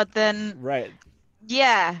 But then, right.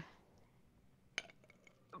 Yeah.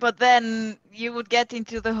 But then you would get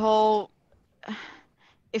into the whole,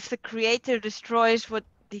 if the creator destroys what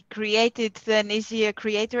he created, then is he a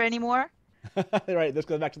creator anymore? Right. This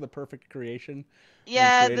goes back to the perfect creation.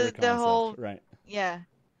 Yeah, the whole. Right. Yeah.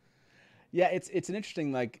 Yeah, it's an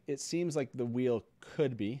interesting, like, it seems like the wheel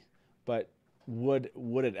could be, but would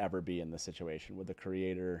it ever be in this situation? Would the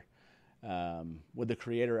creator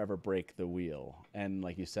ever break the wheel? And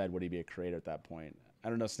like you said, would he be a creator at that point? I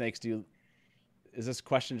don't know, Snakes, is this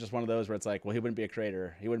question just one of those where it's like, well, he wouldn't be a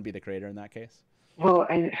creator. He wouldn't be the creator in that case? Well,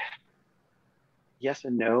 yes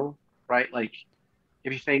and no, right? Like,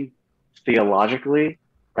 if you think theologically,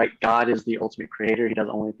 right, God is the ultimate creator. He does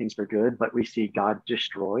only things for good, but we see God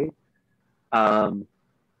destroy,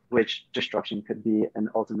 which destruction could be an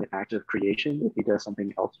ultimate act of creation if he does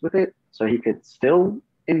something else with it. So he could still,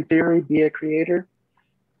 in theory, be a creator.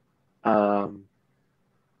 Maybe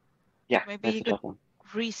he could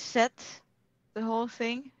reset the whole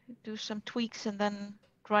thing, do some tweaks, and then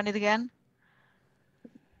run it again.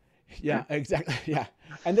 Yeah, exactly. Yeah.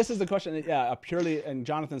 And this is the question. Yeah, and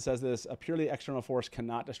Jonathan says this, a purely external force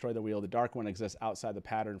cannot destroy the wheel. The Dark One exists outside the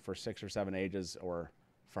pattern for 6 or 7 ages, or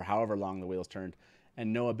for however long the wheel's turned,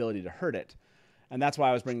 and no ability to hurt it. And that's why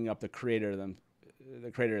I was bringing up the creator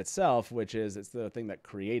itself, which is it's the thing that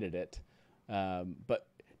created it. But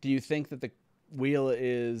do you think that the wheel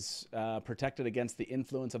is protected against the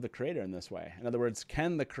influence of the creator in this way? In other words,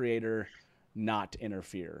 can the creator not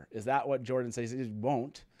interfere? Is that what Jordan says he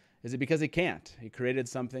won't? Is it because he can't? He created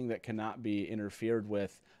something that cannot be interfered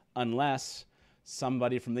with unless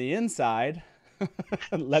somebody from the inside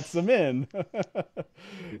lets them in.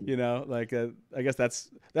 You know, like I guess that's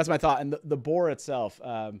my thought. And the bore itself.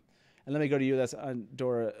 And let me go to you. That's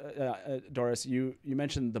Doris. You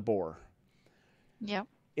mentioned the bore. Yeah.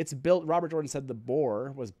 It's built. Robert Jordan said the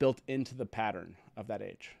bore was built into the pattern of that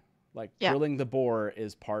age. Like drilling the bore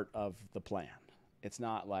is part of the plan. It's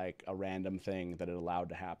not like a random thing that it allowed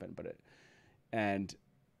to happen, and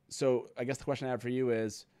so I guess the question I have for you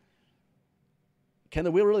is, can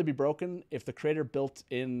the wheel really be broken if the creator built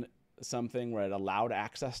in something where it allowed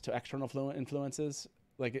access to external influences?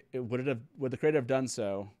 Like, would the creator have done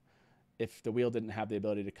so if the wheel didn't have the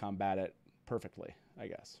ability to combat it perfectly, I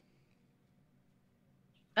guess?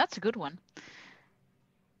 That's a good one.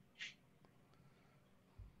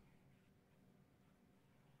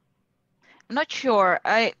 I'm not sure.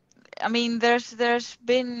 I mean, there's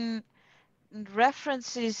been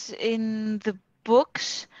references in the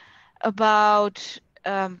books about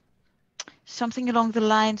something along the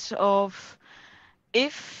lines of,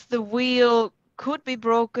 if the wheel could be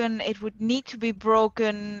broken, it would need to be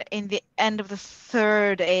broken in the end of the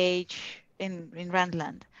third age in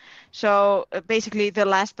Randland. So basically the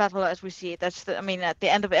last battle as we see it, at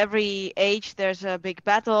the end of every age there's a big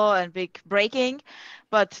battle and big breaking,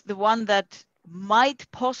 but the one that might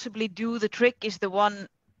possibly do the trick is the one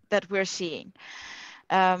that we're seeing.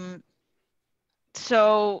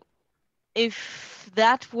 So if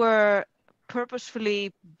that were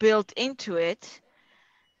purposefully built into it,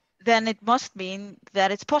 then it must mean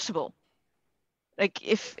that it's possible. Like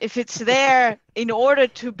if it's there in order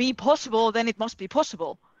to be possible, then it must be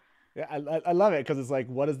possible. Yeah, I love it because it's like,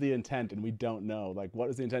 what is the intent? And we don't know. Like, what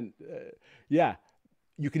is the intent? Yeah,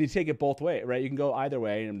 you can take it both ways, right? You can go either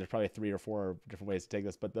way, and there's probably 3 or 4 different ways to take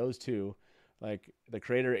this. But those two, like the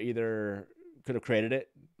creator either could have created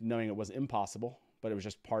it knowing it was impossible, but it was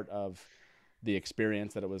just part of the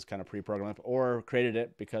experience that it was kind of pre-programmed, or created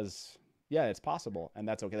it because, yeah, it's possible, and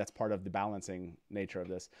that's okay. That's part of the balancing nature of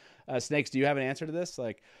this. Snakes, do you have an answer to this?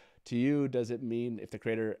 Like, to you, does it mean if the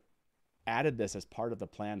creator added this as part of the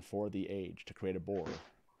plan for the age to create a bore,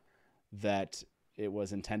 that it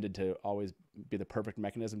was intended to always be the perfect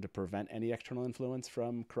mechanism to prevent any external influence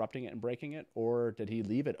from corrupting it and breaking it? Or did he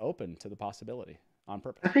leave it open to the possibility on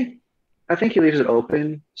purpose? I think he leaves it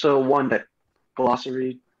open. So one, that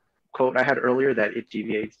glossary quote I had earlier, that it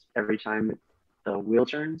deviates every time the wheel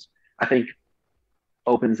turns, I think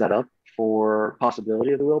opens that up for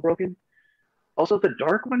possibility of the wheel broken. Also, the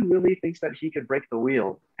Dark One really thinks that he could break the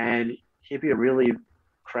wheel, and he'd be a really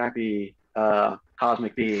crappy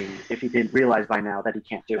cosmic being if he didn't realize by now that he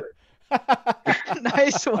can't do it.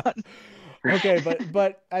 Nice one. Okay,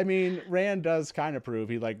 but I mean, Rand does kind of prove,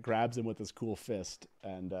 he like grabs him with his cool fist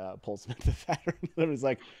and pulls him into the pattern. It was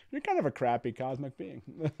like, you're kind of a crappy cosmic being.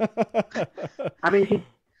 I mean,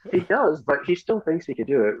 he does, but he still thinks he could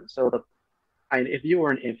do it. So if you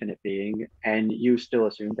were an infinite being and you still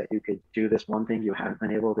assumed that you could do this one thing you haven't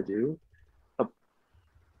been able to do, the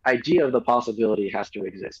idea of the possibility has to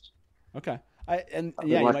exist. Okay.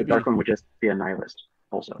 Otherwise, the Dark One would just be a nihilist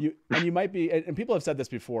also. You might be, and people have said this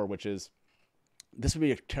before, which is, this would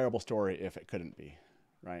be a terrible story if it couldn't be,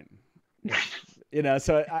 right? You know,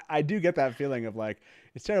 so I do get that feeling of like,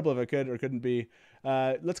 it's terrible if it could or couldn't be.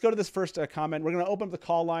 Let's go to this first comment. We're going to open up the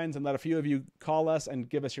call lines and let a few of you call us and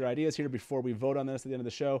give us your ideas here before we vote on this at the end of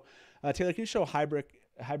the show. Taylor, can you show Hybrid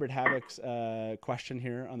Havoc's question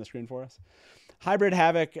here on the screen for us? Hybrid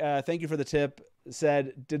Havoc, thank you for the tip,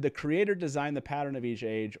 said, did the creator design the pattern of each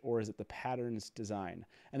age, or is it the pattern's design?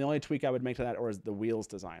 And the only tweak I would make to that, or is the wheel's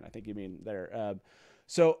design? I think you mean there.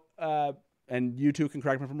 And you two can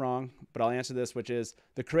correct me if I'm wrong, but I'll answer this, which is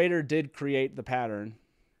the creator did create the pattern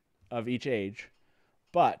of each age,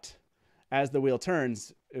 but as the wheel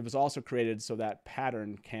turns, it was also created so that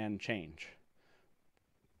pattern can change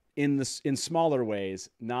in smaller ways.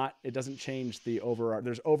 It doesn't change the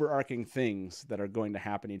there's overarching things that are going to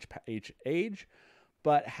happen each age,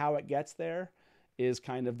 but how it gets there is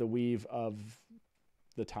kind of the weave of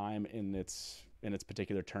the time in its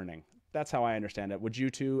particular turning. That's how I understand it. Would you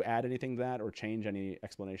two add anything to that or change any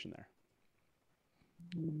explanation there?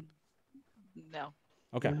 No.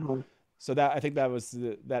 Okay. So I think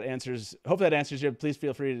that answers. Hopefully that answers you. Please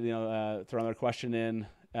feel free to throw another question in.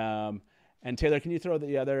 And Taylor, can you throw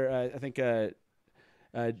the other? I think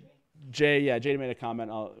Jay made a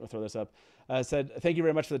comment. I'll throw this up. Said, thank you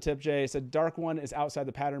very much for the tip, Jay. Said, Dark One is outside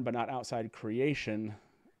the pattern, but not outside creation.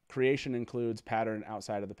 Creation includes pattern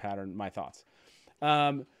outside of the pattern. My thoughts.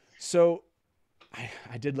 So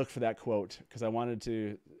I did look for that quote because I wanted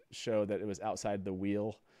to show that it was outside the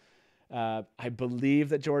wheel. I believe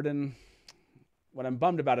that Jordan, what I'm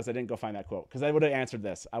bummed about is I didn't go find that quote because I would have answered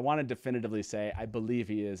this. I want to definitively say I believe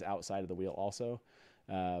he is outside of the wheel also.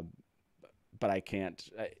 But I can't.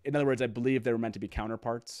 In other words, I believe they were meant to be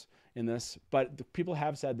counterparts in this. But people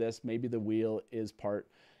have said this. Maybe the wheel is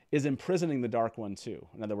imprisoning the Dark One too.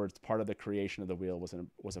 In other words, part of the creation of the wheel was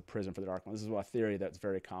a prison for the Dark One. This is a theory that's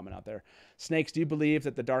very common out there. Snakes, do you believe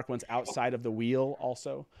that the Dark One's outside of the wheel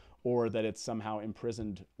also, or that it's somehow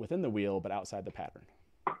imprisoned within the wheel but outside the pattern?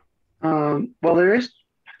 Well, there is.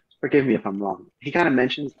 Forgive me if I'm wrong. He kind of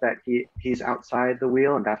mentions that he's outside the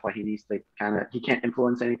wheel, and that's why he needs to he can't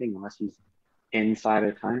influence anything unless he's inside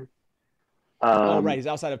of time. Right, he's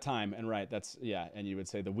outside of time, and right, and you would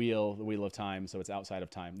say the wheel of time, so it's outside of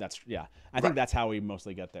time. I think that's how we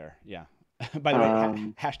mostly get there. Yeah. By the way,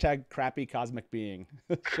 hashtag crappy cosmic being.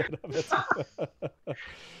 Shut up.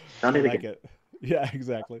 I like it. Yeah,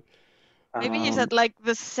 exactly. Maybe he's at like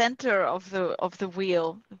the center of the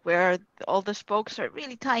wheel, where all the spokes are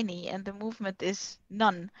really tiny and the movement is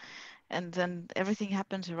none, and then everything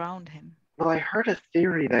happens around him. Well, I heard a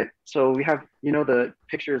theory that we have the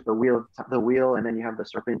picture is the wheel, and then you have the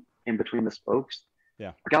serpent in between the spokes. Yeah.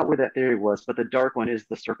 I forgot what that theory was, but the Dark One is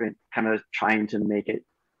the serpent kind of trying to make it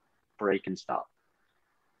break and stop.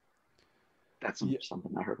 That's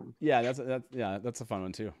something I heard. Yeah, that's a fun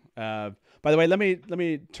one too. By the way, let me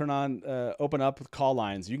open up call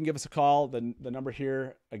lines. You can give us a call. The number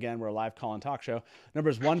here, again, we're a live call and talk show. Number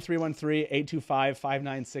is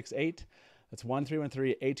 1-313-825-5968. That's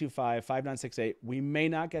 1-313-825-5968. We may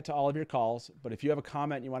not get to all of your calls, but if you have a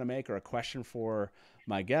comment you want to make or a question for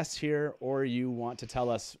my guests here, or you want to tell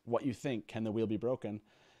us what you think, can the wheel be broken?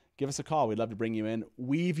 Give us a call. We'd love to bring you in,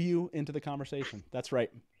 weave you into the conversation. That's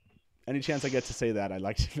right. Any chance I get to say that, I'd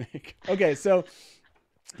like to make. Okay, so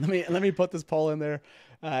let me put this poll in there.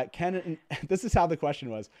 This is how the question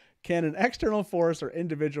was. Can an external force or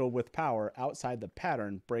individual with power outside the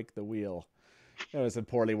pattern break the wheel? It was a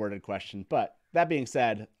poorly worded question. But that being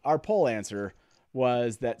said, our poll answer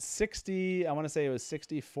was that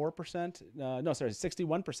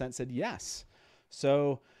 61% said yes.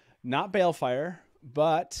 So not Balefire,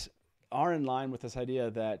 but are in line with this idea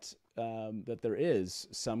that there is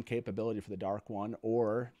some capability for the Dark One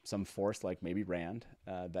or some force like maybe Rand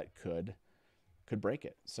that could break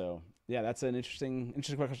it. So yeah, that's an interesting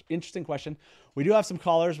question. We do have some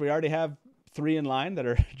callers. We already have 3 in line that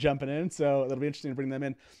are jumping in, so it'll be interesting to bring them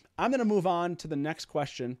in. I'm going to move on to the next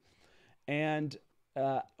question, and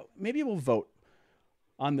maybe we'll vote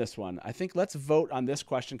on this one. I think let's vote on this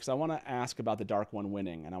question because I want to ask about the Dark One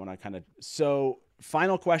winning, and I want to so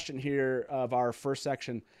final question here of our first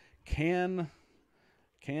section. Can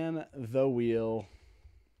the wheel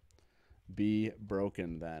be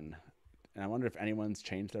broken then? And I wonder if anyone's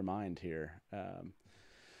changed their mind here.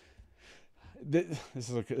 This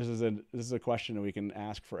is a question that we can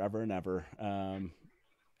ask forever and ever.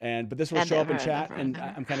 But this will show up in chat, and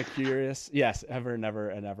I'm kind of curious. Yes, ever, never,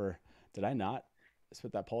 and ever. Did I not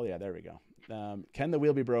put that poll? Yeah, there we go. Can the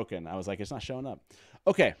wheel be broken? I was like, it's not showing up.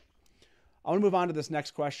 Okay. I want to move on to this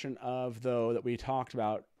next question that we talked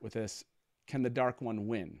about with this. Can the Dark One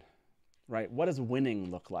win? Right? What does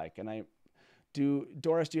winning look like? And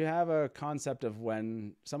Doris, do you have a concept of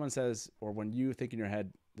when someone says, or when you think in your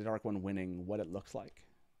head, the Dark One winning, what it looks like?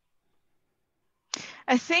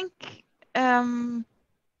 I think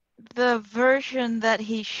the version that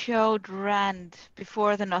he showed Rand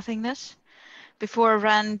before the nothingness, before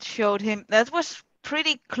Rand showed him, that was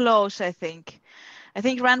pretty close, I think. I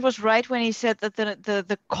think Rand was right when he said that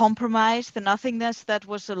the compromise, the nothingness, that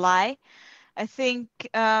was a lie. I think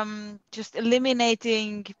just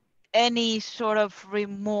eliminating any sort of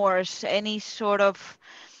remorse, any sort of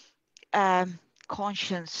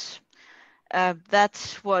conscience,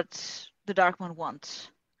 that's what the Dark One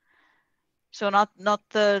wants. So not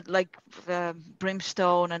the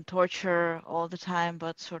brimstone and torture all the time,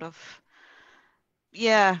 but sort of,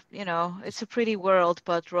 it's a pretty world,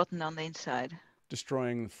 but rotten on the inside.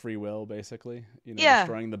 Destroying free will, basically.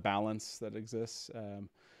 Destroying the balance that exists.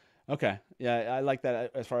 Okay. Yeah, I like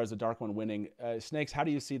that as far as the Dark One winning. Snakes, how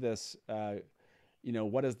do you see this?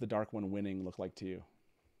 What does the Dark One winning look like to you?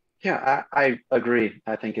 Yeah, I agree.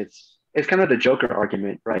 I think it's kind of the Joker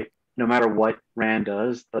argument, right? No matter what Rand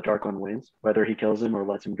does, the Dark One wins, whether he kills him or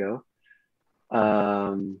lets him go.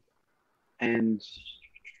 And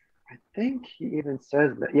I think he even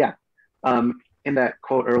says that. Yeah. In that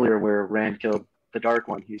quote earlier where Rand killed the Dark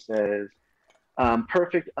One, he says,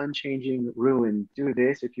 perfect, unchanging ruin. Do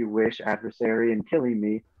this if you wish, adversary, and killing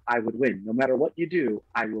me, I would win. No matter what you do,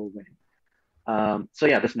 I will win. So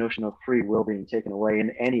yeah, this notion of free will being taken away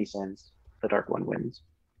in any sense, the Dark One wins.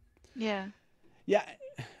 Yeah. Yeah,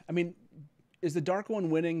 I mean, is the Dark One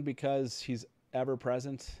winning because he's ever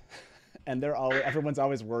present? And everyone's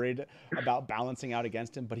always worried about balancing out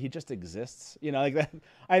against him, but he just exists. You know, like that.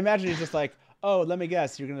 I imagine he's just like, oh, let me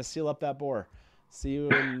guess, you're gonna seal up that boar. See you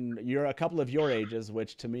in you're a couple of your ages,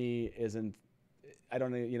 which to me isn't. I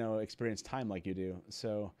don't experience time like you do.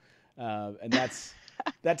 So, and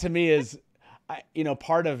that to me is,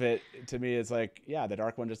 part of it to me is like, yeah, the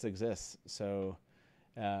Dark One just exists. So,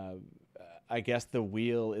 I guess the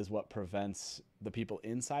wheel is what prevents the people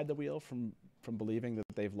inside the wheel from believing that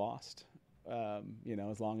they've lost.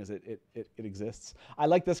 As long as it exists. I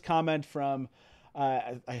like this comment from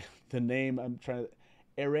the name I'm trying to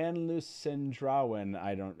Eren Lucendrawen.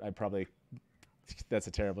 That's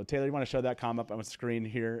a terrible. Taylor, you want to show that comment up on the screen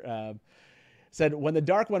here? Said, when the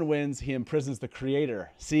Dark One wins, he imprisons the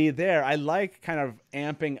creator. See there, I like kind of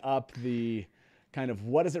amping up the kind of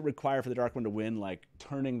what does it require for the Dark One to win, like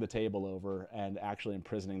turning the table over and actually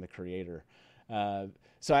imprisoning the creator.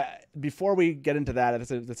 So before we get into that,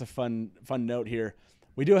 that's a fun note here.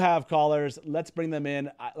 We do have callers. Let's bring them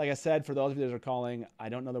in. Like I said, for those of you that are calling, I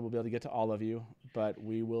don't know that we'll be able to get to all of you, but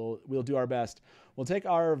we'll do our best. We'll take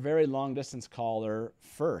our very long distance caller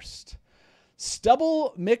first.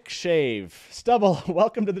 Stubble McShave. Stubble,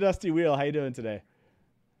 welcome to the Dusty Wheel. How you doing today?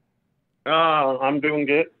 I'm doing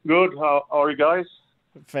good. How are you guys?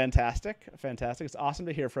 Fantastic. It's awesome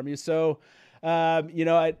to hear from you. So,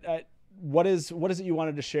 what is it you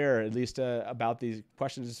wanted to share, at least about these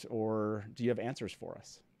questions, or do you have answers for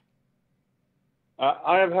us?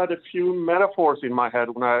 I have had a few metaphors in my head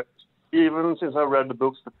even since I read the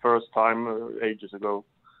books the first time ages ago,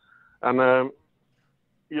 and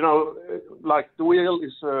like the wheel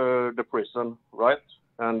is the prison, right?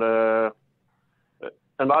 And I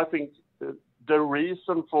think the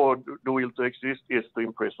reason for the wheel to exist is to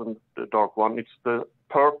imprison the Dark One. It's the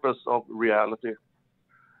purpose of reality.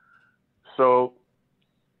 So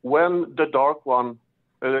when the Dark One,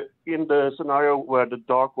 in the scenario where the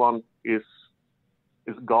Dark One is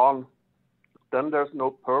gone, then there's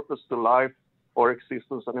no purpose to life or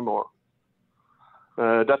existence anymore.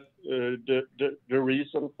 The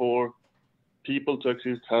reason for people to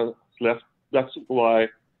exist has left. That's why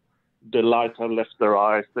the light has left their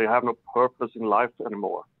eyes. They have no purpose in life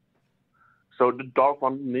anymore. So the Dark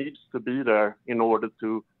One needs to be there in order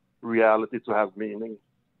to reality to have meaning.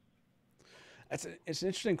 It's an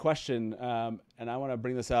interesting question, and I want to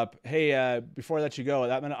bring this up. Hey, before I let you go,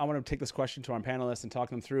 I want to take this question to our panelists and talk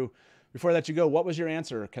them through. Before I let you go, what was your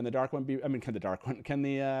answer? Can the Dark One be? Can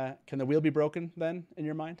the wheel be broken then, in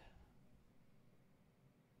your mind?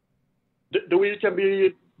 The wheel can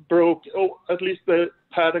be broke. Oh, at least the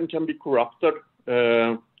pattern can be corrupted.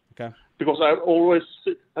 Okay. Because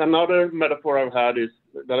another metaphor I've had is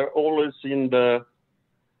that I've always seen the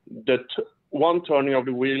one turning of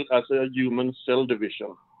the wheel as a human cell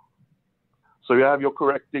division. So you have your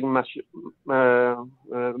correcting methods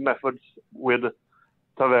with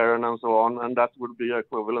Tavern and so on, and that would be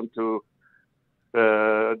equivalent to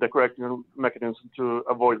the correcting mechanism to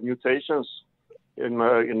avoid mutations in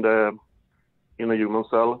a human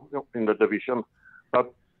cell in the division.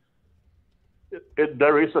 But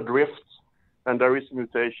there is a drift and there is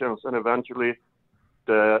mutations, and eventually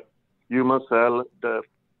the human cell, the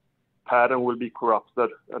pattern will be corrupted,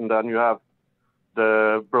 and then you have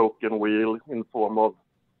the broken wheel in form of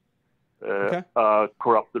a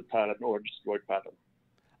corrupted pattern or destroyed pattern.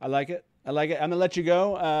 I like it. I'm gonna let you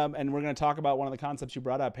go, and we're gonna talk about one of the concepts you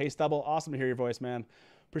brought up. Hey, Stubble, awesome to hear your voice, man.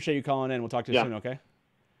 Appreciate you calling in. We'll talk to you soon. Okay.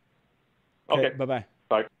 Bye.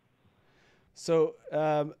 Bye. So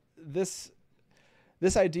this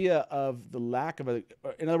idea of the lack of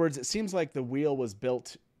in other words, it seems like the wheel was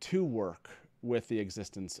built to work with the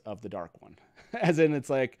existence of the Dark One. As in,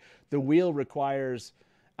 it's like the wheel requires,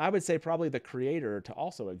 I would say, probably the creator to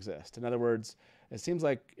also exist. In other words, it seems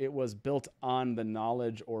like it was built on the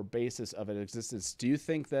knowledge or basis of its existence. Do you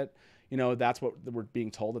think that, that's what we're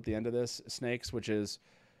being told at the end of this, Snakes, which is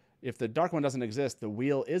if the Dark One doesn't exist, the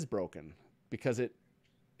wheel is broken because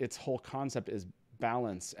its whole concept is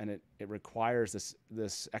balance, and it requires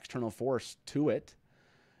this external force to it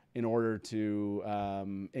in order to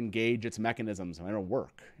engage its mechanisms and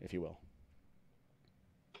work, if you will.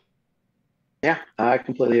 Yeah, I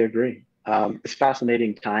completely agree. It's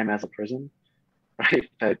fascinating time as a prison, right?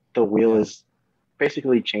 That the wheel is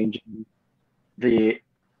basically changing the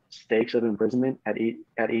stakes of imprisonment at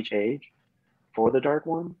each age for the Dark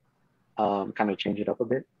One. Kind of change it up a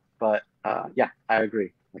bit. But yeah, I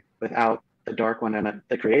agree. Like, without the Dark One and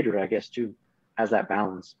the creator, I guess too, has that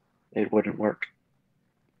balance, it wouldn't work.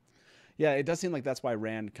 Yeah, it does seem like that's why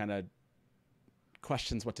Rand kind of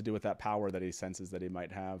questions what to do with that power that he senses that he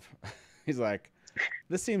might have. He's like,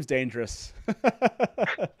 this seems dangerous.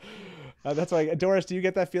 That's why, Doris, do you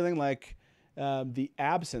get that feeling like the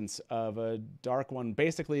absence of a Dark One,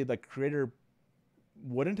 basically the creator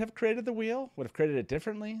wouldn't have created the wheel, would have created it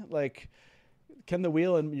differently? Like, can the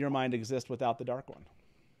wheel in your mind exist without the Dark One?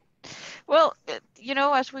 Well,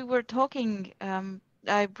 as we were talking,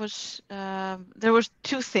 there was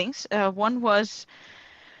two things. One was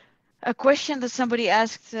a question that somebody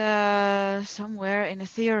asked somewhere in a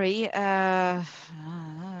theory. I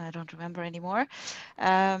don't remember anymore.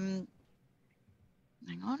 Hang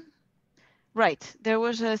on. Right. There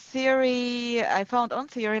was a theory I found on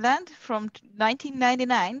Theoryland from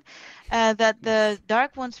 1999 that the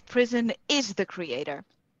Dark One's prison is the creator.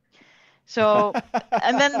 So,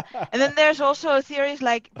 and then there's also theories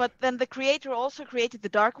like, but then the creator also created the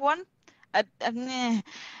Dark One.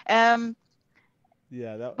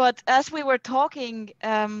 Yeah. But as we were talking,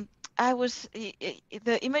 I was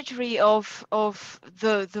the imagery of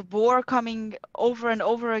the war coming over and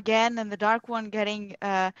over again, and the Dark One getting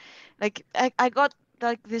like I got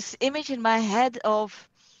like this image in my head of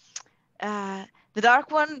the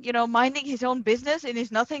Dark One, minding his own business in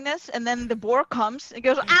his nothingness, and then the boar comes and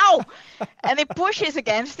goes, "Ow!" and he pushes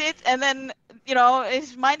against it, and then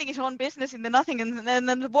is minding his own business in the nothing, and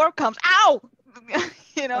then the boar comes, "Ow!"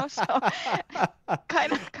 So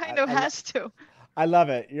kind of has to. I love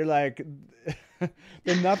it. You're like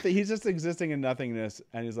the nothing. He's just existing in nothingness,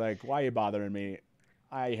 and he's like, "Why are you bothering me?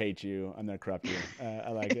 I hate you. I'm gonna corrupt you."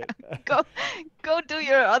 I like it. Go do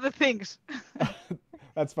your other things.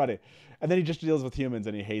 That's funny. And then he just deals with humans,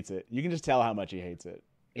 and he hates it. You can just tell how much he hates it.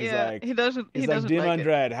 He's like, he doesn't. He's he like, doesn't Demon like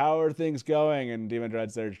Dread, how are things going? And Demon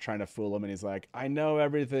Dread's there trying to fool him, and he's like, I know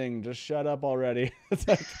everything. Just shut up already. It's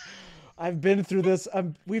like, I've been through this.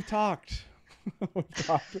 We've talked.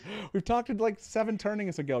 We've talked like 7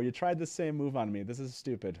 turnings ago. You tried the same move on me. This is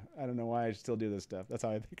stupid. I don't know why I still do this stuff. That's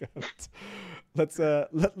how I think of it.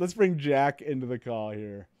 Let's bring Jack into the call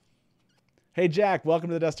here. Hey Jack, welcome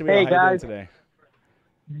to the Dusty Wheel. Hey how guys. You doing today?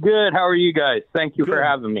 Good. How are you guys? Thank you Good. for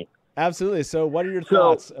having me. Absolutely. So what are your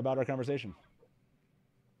thoughts about our conversation?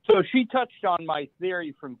 So she touched on my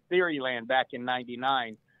theory from Theoryland back in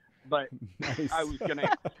 '99, but Nice. I was going to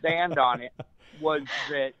expand on it, was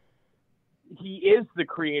that he is the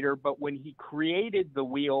creator, but when he created the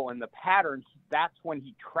wheel and the patterns, that's when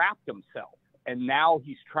he trapped himself, and now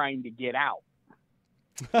he's trying to get out.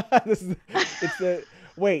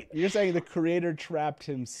 Wait, you're saying the creator trapped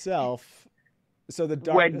himself, so the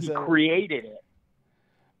dark when he created it.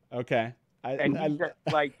 Okay. He's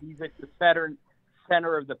at the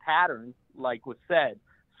center of the pattern, like was said.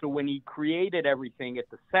 So when he created everything at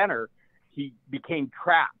the center, he became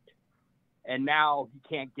trapped. And now he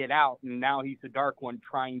can't get out. And now he's the Dark One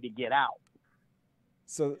trying to get out.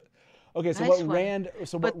 So, okay. So Nice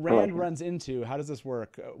what Rand runs into, how does this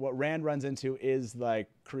work? What Rand runs into is like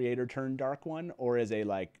creator turned Dark One, or is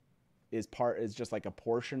just like a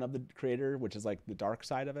portion of the creator, which is like the dark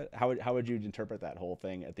side of it? How would you interpret that whole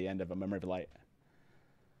thing at the end of A Memory of Light?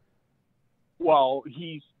 Well,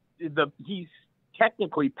 he's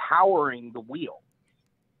technically powering the wheel.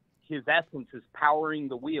 His essence is powering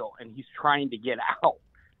the wheel, and he's trying to get out.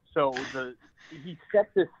 So he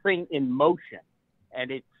set this thing in motion, and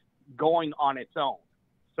it's going on its own.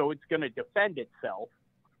 So it's going to defend itself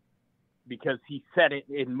because he set it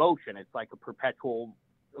in motion. It's like a perpetual.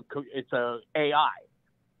 It's a AI,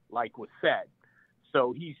 like was said.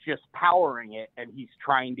 So he's just powering it, and he's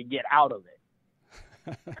trying to get out of it.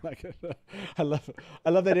 I love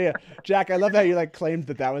that idea. Jack, I love how you like claimed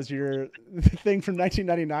that was your thing from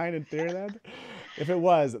 1999 in Theoryland. If it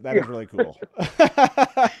was, that is really cool.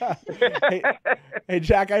 Hey,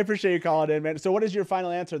 Jack, I appreciate you calling in, man. So what is your final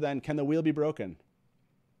answer then? Can the wheel be broken?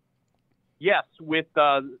 Yes, with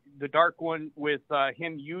the Dark One, with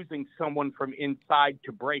him using someone from inside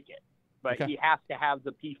to break it. But He has to have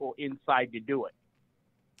the people inside to do it.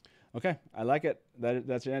 Okay, I like it.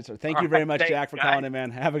 That's your answer. Thank you very much, Jack, for calling in, man.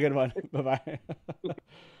 Have a good one. Bye-bye.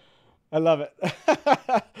 I love it.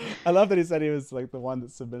 I love that he said he was like the one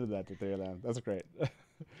that submitted that to Theoryland. That's great.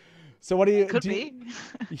 So what do you... Could be.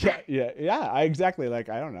 Yeah, exactly. Like,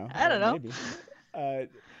 I don't know. I don't know. Maybe.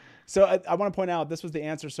 So I want to point out, this was the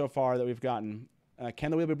answer so far that we've gotten.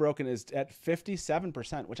 Can the wheel be broken is at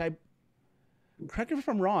 57%, which correct me if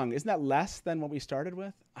I'm wrong. Isn't that less than what we started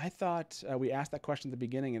with? I thought we asked that question at the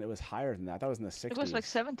beginning, and it was higher than that. That was in the 60s. It was like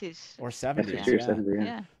 70s. Or 70s. 60 or 70, yeah.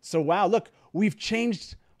 Yeah. So wow, look, we've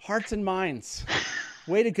changed hearts and minds.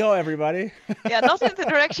 Way to go, everybody. Yeah, not in the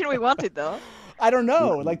direction we wanted though. I don't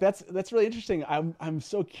know. Like that's really interesting. I'm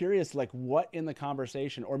so curious, like what in the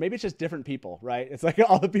conversation, or maybe it's just different people, right? It's like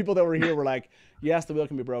all the people that were here were like, yes, the wheel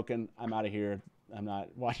can be broken. I'm out of here. I'm not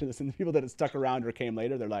watching this. And the people that had stuck around or came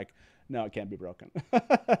later, they're like, no, it can't be broken.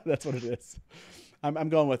 That's what it is. I'm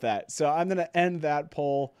going with that. So I'm going to end that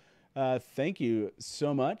poll. Thank you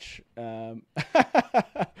so much. Taylor,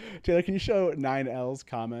 can you show 9L's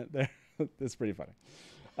comment there? That's pretty funny.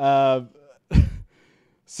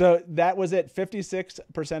 So that was it.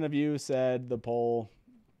 56% of you said the poll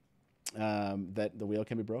that the wheel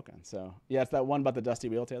can be broken. So yeah, it's that one about the dusty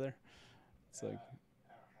wheel, Taylor. It's like,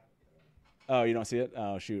 oh, you don't see it?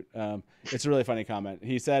 Oh, shoot. It's a really funny comment.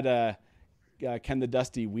 He said, can the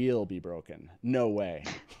dusty wheel be broken? No way.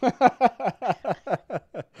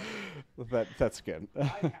 That's good. I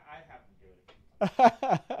have to do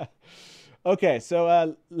it. Okay,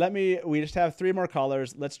 so we just have 3 more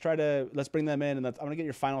callers. Let's bring them in, and I'm gonna get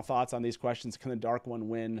your final thoughts on these questions. Can the dark one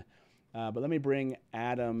win? But let me bring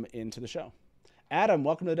Adam into the show. Adam,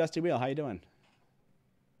 welcome to the Dusty Wheel. How you doing?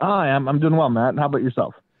 Hi, I'm doing well, Matt. How about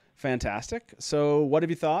yourself? Fantastic. So what have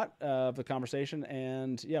you thought of the conversation,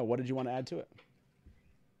 and yeah, what did you want to add to it?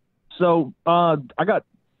 So I got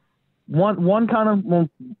one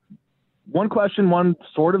question, one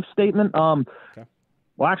sort of statement. Okay.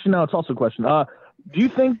 Well, actually, no, it's also a question. Do you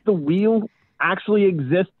think the wheel actually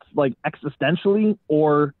exists like existentially,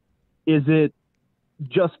 or is it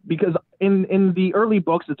just because in the early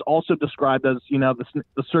books it's also described as, you know,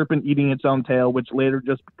 the serpent eating its own tail, which later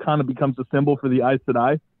just kind of becomes a symbol for the Aes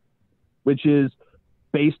Sedai, which is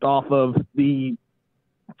based off of the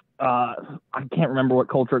I can't remember what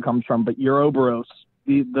culture it comes from, but Ouroboros,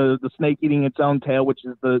 the snake eating its own tail, which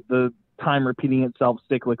is the time repeating itself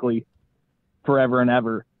cyclically forever and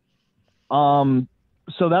ever.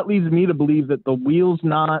 So that leads me to believe that the wheel's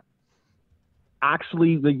not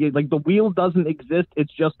actually the wheel doesn't exist.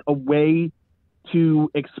 It's just a way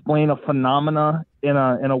to explain a phenomena in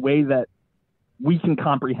a way that we can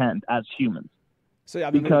comprehend as humans. So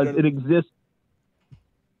yeah, because it exists.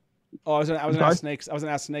 Oh, I was gonna ask Snakes. I was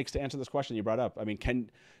gonna ask Snakes to answer this question you brought up. I mean,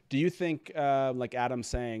 do you think, like Adam's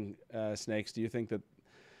saying, Snakes, do you think that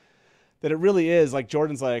it really is like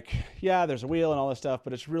Jordan's like, yeah, there's a wheel and all this stuff,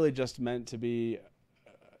 but it's really just meant to be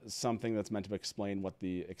something that's meant to explain what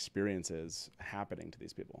the experience is happening to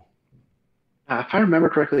these people? If I remember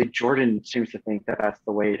correctly, Jordan seems to think that that's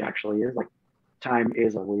the way it actually is. Like, time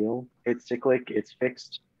is a wheel. It's cyclic. It's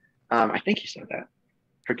fixed. I think he said that.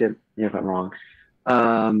 Forgive me if I'm wrong.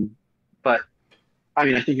 But I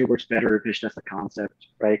mean, I think it works better if it's just a concept,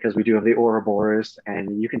 right? Because we do have the Ouroboros,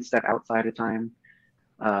 and you can step outside of time.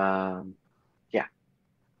 Yeah.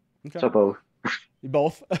 Okay. So both.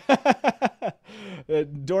 Both.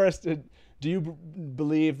 Doris, do you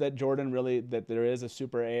believe that Jordan that there is a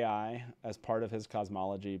super AI as part of his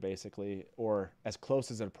cosmology, basically, or as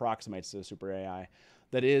close as it approximates to a super AI,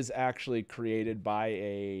 that is actually created by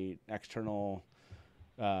a external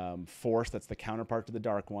force that's the counterpart to the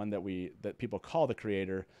Dark One that people call the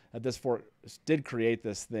Creator? That this force did create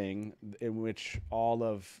this thing in which all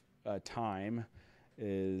of time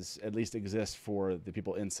is at least exists for the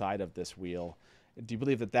people inside of this wheel. Do you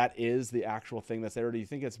believe that is the actual thing that's there, or do you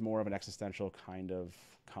think it's more of an existential kind of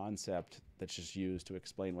concept that's just used to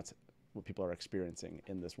explain what people are experiencing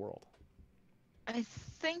in this world? I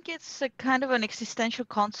think it's a kind of an existential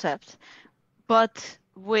concept, but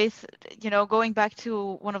with, going back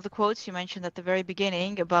to one of the quotes you mentioned at the very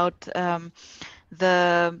beginning about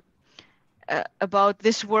about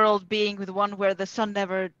this world being the one where the sun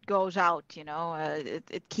never goes out,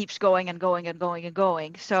 it keeps going and going and going and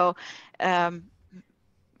going. So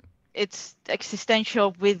it's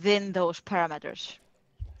existential within those parameters,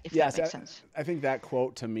 if that makes sense. I think that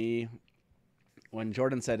quote, to me, when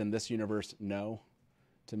Jordan said in this universe, no,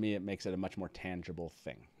 to me, it makes it a much more tangible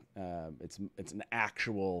thing. It's an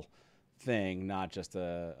actual thing, not just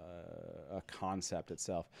a concept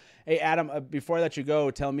itself. Hey, Adam, before I let you go,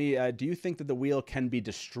 tell me, do you think that the wheel can be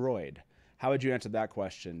destroyed? How would you answer that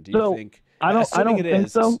question? Do you think? I don't think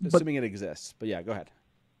so. Assuming it exists, but yeah, go ahead.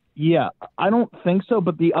 Yeah, I don't think so.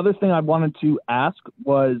 But the other thing I wanted to ask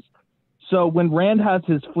was, so when Rand has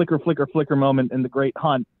his flicker, flicker, flicker moment in The Great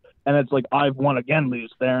Hunt, and it's like, I've won again,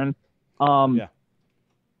 Lews Therin. Yeah.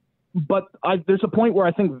 But there's a point where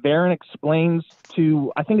I think Varen explains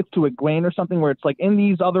to, I think it's to Egwene or something, where it's like, in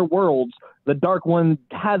these other worlds, the Dark One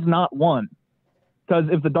has not won. because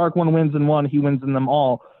if the Dark One wins in one, he wins in them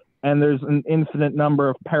all, and there's an infinite number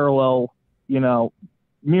of parallel,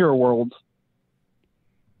 mirror worlds.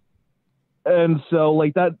 And so,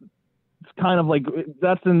 like, that's kind of like,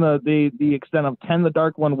 that's in the extent of, can the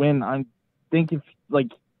Dark One win? I think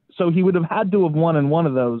so he would have had to have won in one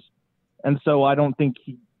of those, and so I don't think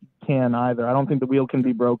he can either. I don't think the wheel can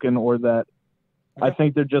be broken, or that. Okay. I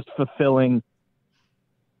think they're just fulfilling.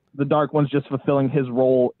 The Dark One's just fulfilling his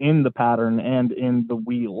role in the pattern and in the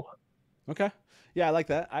wheel. Okay. Yeah, I like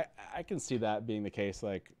that. I can see that being the case.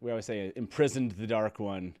 Like we always say, imprisoned the Dark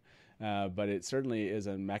One, but it certainly is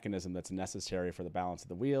a mechanism that's necessary for the balance of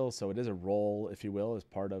the wheel. So it is a role, if you will, as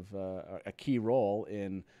part of a key role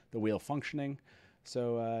in the wheel functioning.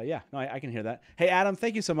 So I can hear that. Hey, Adam,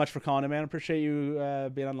 thank you so much for calling in, man. I appreciate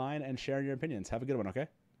you being online and sharing your opinions. Have a good one, okay?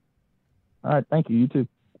 All right, thank you. You too.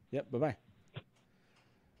 Yep, bye-bye.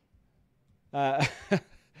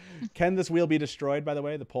 Can this wheel be destroyed, by the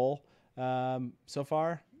way, the poll? So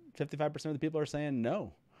far, 55% of the people are saying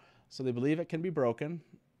no. So they believe it can be broken,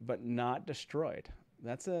 but not destroyed.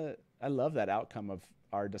 I love that outcome of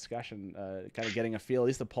our discussion, kind of getting a feel, at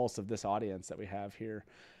least the pulse of this audience that we have here.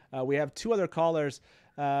 We have two other callers.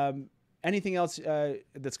 Anything else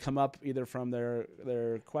that's come up either from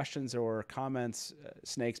their questions or comments,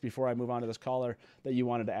 Snakes, before I move on to this caller, that you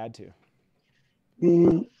wanted to add to?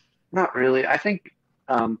 Not really. I think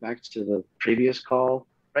back to the previous call,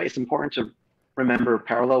 right? It's important to remember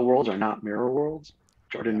parallel worlds are not mirror worlds.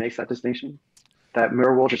 Jordan makes that distinction. That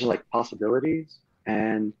mirror worlds are just like possibilities.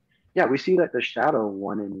 And yeah, we see that the Shadow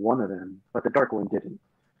won in one of them, but the Dark One didn't.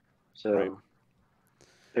 So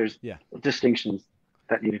there's distinctions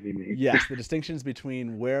that need to be made. Yes, the distinctions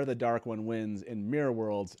between where the Dark One wins in mirror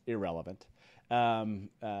worlds, irrelevant.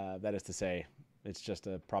 That is to say, it's just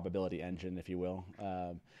a probability engine, if you will.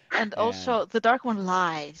 And also, the Dark One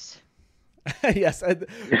lies. Yes.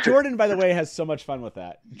 Jordan, by the way, has so much fun with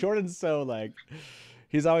that. Jordan's so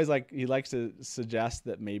he's always he likes to suggest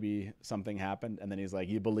that maybe something happened. And then he's like,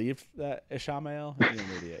 you believe that Ishamael? You're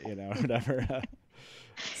an idiot, whatever.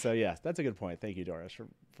 So yes, that's a good point. Thank you, Doris, for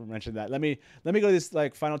mentioning that. Let me go to these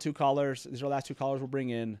final two callers. These are the last two callers we'll bring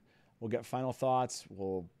in. We'll get final thoughts.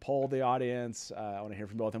 We'll poll the audience. I want to hear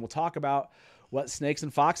from both. And we'll talk about what Snakes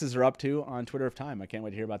and Foxes are up to on Twitter of Time. I can't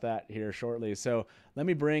wait to hear about that here shortly. So let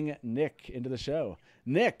me bring Nick into the show.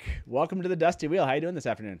 Nick, welcome to the Dusty Wheel. How are you doing this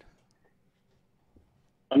afternoon?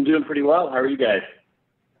 I'm doing pretty well. How are you guys?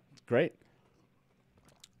 Great.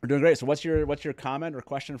 We're doing great. So what's your comment or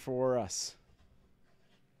question for us?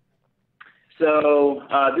 So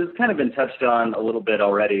this has kind of been touched on a little bit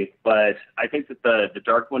already, but I think that the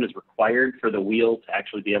Dark One is required for the wheel to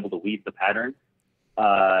actually be able to weave the pattern.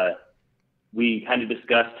 We kind of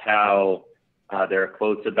discussed how there are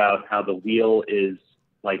quotes about how the wheel is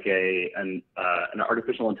like an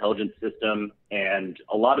artificial intelligence system, and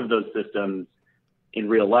a lot of those systems in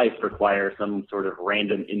real life require some sort of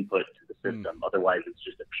random input to the system. Otherwise, it's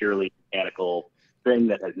just a purely mechanical thing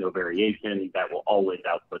that has no variation, that will always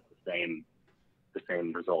output the same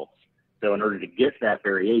results. So in order to get that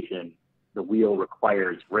variation, the wheel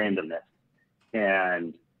requires randomness.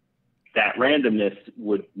 And that randomness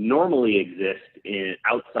would normally exist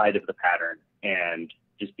outside of the pattern and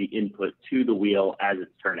just be input to the wheel as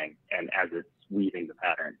it's turning and as it's weaving the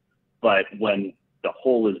pattern. But when the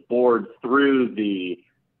hole is bored through the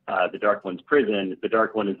Dark One's prison, the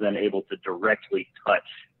Dark One is then able to directly touch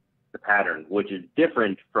the pattern, which is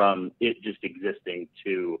different from it just existing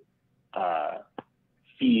to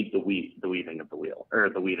feed the weaving of the wheel, or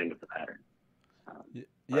the weaving of the pattern.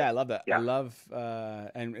 Yeah, I love that. Yeah. I love,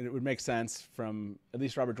 and it would make sense from at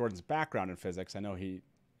least Robert Jordan's background in physics. I know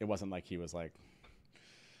it wasn't like he was got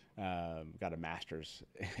a master's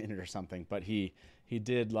in it or something, but he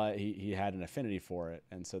did he had an affinity for it,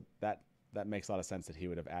 and so that makes a lot of sense that he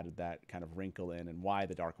would have added that kind of wrinkle in, and why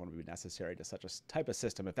the Dark One would be necessary to such a type of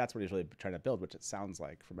system, if that's what he's really trying to build, which it sounds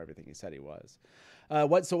like from everything he said he was.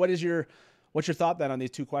 What's your thought then on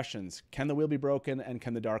these two questions? Can the wheel be broken, and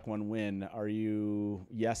can the Dark One win? Are you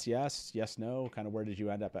yes, no? Kind of where did you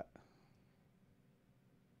end up at?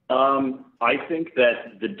 I think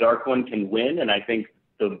that the Dark One can win, and I think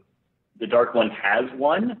the Dark One has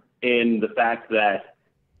won in the fact that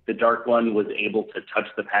the Dark One was able to touch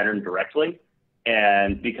the pattern directly.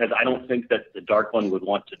 And because I don't think that the Dark One would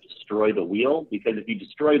want to destroy the wheel, because if you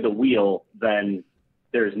destroy the wheel, then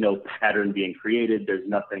there's no pattern being created. There's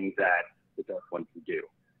nothing that the Dark One can do.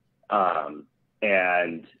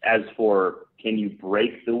 And as for, can you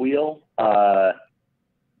break the wheel?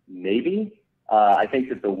 Maybe. I think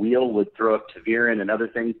that the wheel would throw up Ta'Viren and other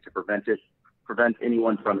things to prevent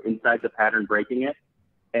anyone from inside the pattern breaking it.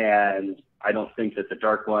 And I don't think that the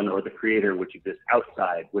Dark One or the Creator, which exists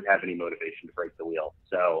outside, would have any motivation to break the wheel.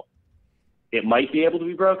 So it might be able to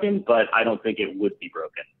be broken, but I don't think it would be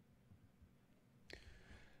broken.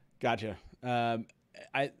 Gotcha.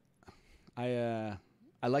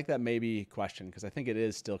 I like that maybe question, because I think it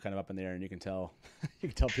is still kind of up in the air, and you can tell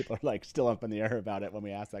people are like still up in the air about it when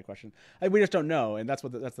we ask that question. We just don't know, and that's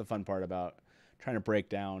the fun part about trying to break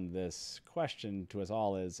down this question to us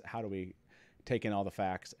all is how do we take in all the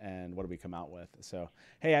facts and what do we come out with. So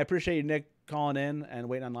hey, I appreciate you, Nick, calling in and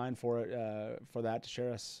waiting online for that to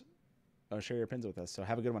share your opinions with us. So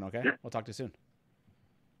have a good one. Okay, yeah. We'll talk to you soon.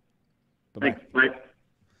 Bye-bye. Thanks. Bye.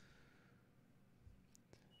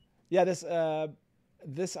 Yeah,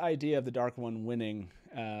 this idea of the Dark One winning,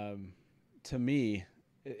 to me,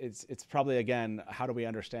 it's probably, again, how do we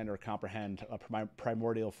understand or comprehend a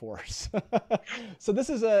primordial force? So this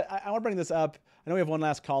is I want to bring this up. I know we have one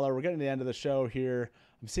last caller. We're getting to the end of the show here.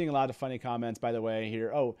 I'm seeing a lot of funny comments, by the way,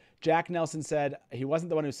 here. Oh, Jack Nelson said he wasn't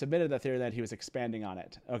the one who submitted that theory, that he was expanding on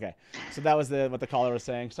it. Okay, so that was what the caller was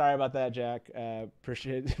saying. Sorry about that, Jack.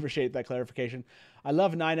 Appreciate that clarification. I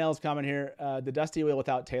love 9L's comment here. The Dusty Wheel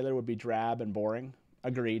without Taylor would be drab and boring.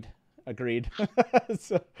 Agreed.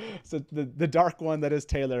 So the Dark One that is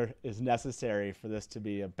Taylor is necessary for this to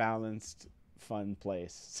be a balanced, fun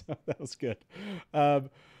place. So that was good.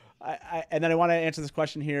 And then I want to answer this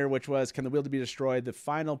question here, which was, can the wheel be destroyed? The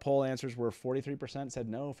final poll answers were 43% said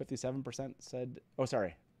no, 57% said,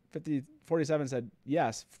 47 said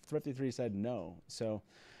yes, 53 said no. So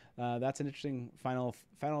that's an interesting final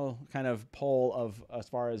kind of poll of as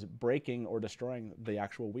far as breaking or destroying the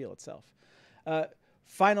actual wheel itself.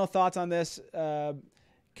 Final thoughts on this.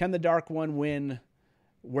 Can the Dark One win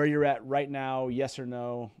where you're at right now? Yes or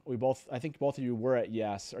no? I think both of you were at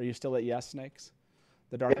yes. Are you still at yes, Snakes?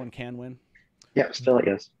 The Dark One can win? Yeah, still at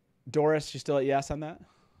yes. Doris, you still at yes on that?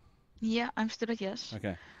 Yeah, I'm still at yes.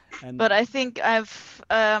 Okay. But I think I've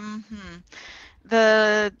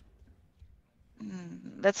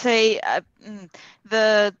let's say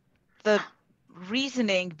the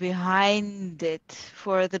reasoning behind it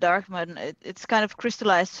for the Dark One, it's kind of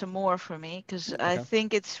crystallized some more for me, because I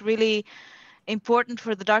think it's really important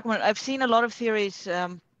for the Dark One. I've seen a lot of theories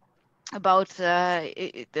about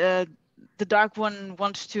the Dark One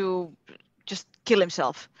wants to just kill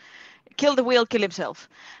himself, kill the wheel, kill himself.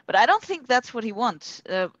 But I don't think that's what he wants.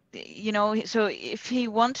 So if he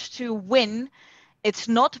wants to win, it's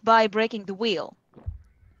not by breaking the wheel.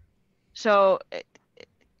 So,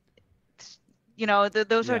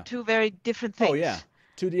 those are two very different things. Oh, yeah.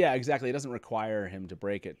 Yeah, exactly. It doesn't require him to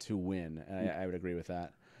break it to win. I would agree with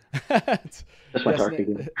that. That's my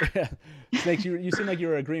Snakes, you seem like you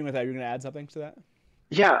were agreeing with that. You're going to add something to that?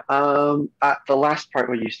 Yeah, the last part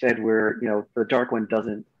where you said where, the Dark One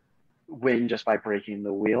doesn't win just by breaking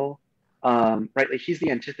the wheel, right? Like he's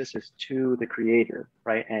the antithesis to the Creator,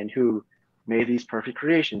 right? And who made these perfect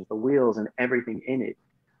creations, the wheels and everything in it.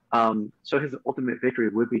 So his ultimate victory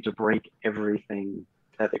would be to break everything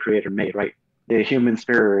that the Creator made, right? The human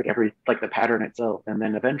spirit, the pattern itself, and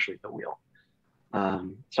then eventually the wheel.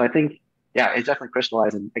 So I think, yeah, it definitely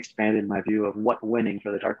crystallized and expanded my view of what winning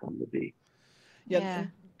for the Dark One would be. Yeah.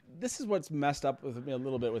 This is what's messed up with me a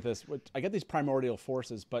little bit with this. I get these primordial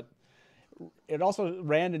forces, but it also,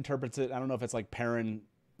 Rand interprets it. I don't know if it's like Perrin,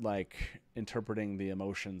 like interpreting the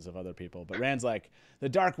emotions of other people, but Rand's like, the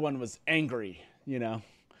Dark One was angry,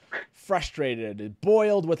 frustrated,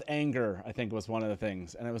 boiled with anger, I think was one of the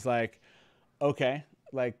things. And it was like, okay,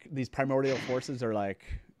 like these primordial forces are like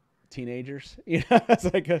teenagers, it's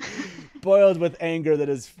like boiled with anger that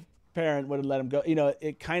his parent would have let him go.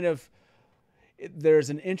 It kind of, there's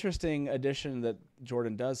an interesting addition that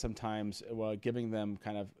Jordan does sometimes, while giving them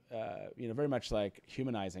kind of, very much like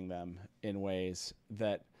humanizing them in ways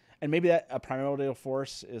that, and maybe that a primordial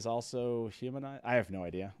force is also humanized. I have no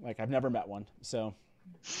idea. Like I've never met one, so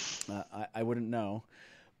I wouldn't know.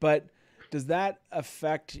 But does that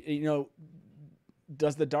affect,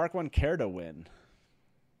 does the Dark One care to win?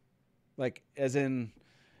 Like, as in,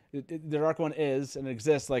 the Dark One is and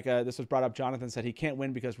exists, like this was brought up. Jonathan said he can't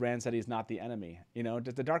win because Rand said he's not the enemy.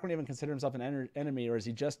 Does the Dark One even consider himself an enemy, or is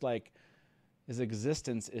he just like his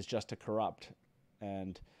existence is just to corrupt?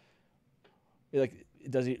 And like,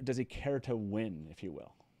 does he care to win, if you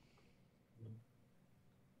will?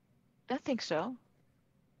 I think so.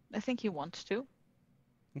 I think he wants to.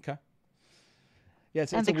 Okay. Yeah,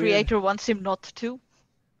 and the Creator wants him not to.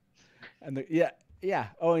 And yeah.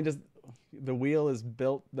 Oh, and the wheel is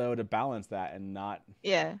built though to balance that and not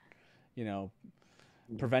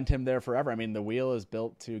prevent him there forever. I mean, the wheel is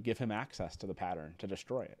built to give him access to the pattern, to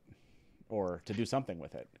destroy it, or to do something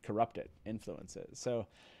with it, corrupt it, influence it. So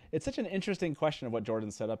it's such an interesting question of what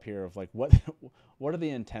Jordan set up here of like what what are the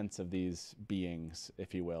intents of these beings,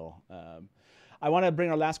 if you will. I want to bring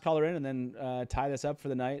our last caller in and then tie this up for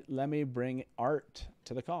the night. Let me bring Art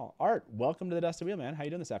to the call. Art, welcome to the Dusty Wheel, man. How you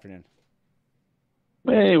doing this afternoon?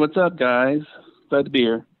 Hey, what's up, guys? Glad to be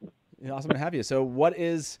here. Awesome to have you. So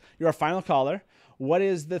you're our final caller. What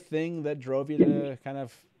is the thing that drove you to kind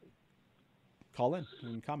of call in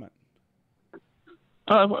and comment?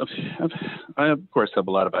 I, of course, have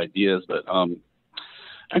a lot of ideas, but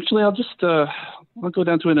actually, I'll go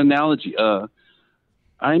down to an analogy.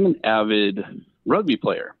 I'm an avid rugby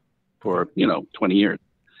player for 20 years,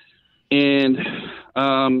 and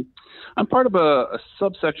I'm part of a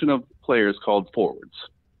subsection of players called forwards,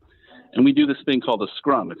 and we do this thing called a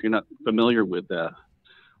scrum. If you're not familiar with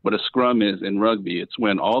what a scrum is in rugby, it's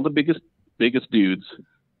when all the biggest dudes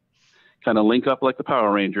kind of link up like the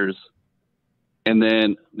Power Rangers, and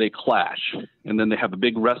then they clash, and then they have a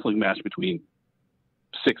big wrestling match between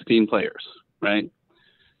 16 players, right?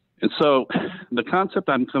 And so the concept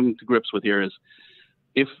I'm coming to grips with here is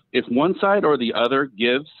if one side or the other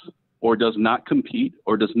gives or does not compete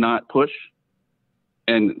or does not push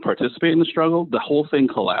and participate in the struggle, the whole thing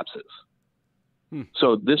collapses.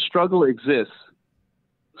 So this struggle exists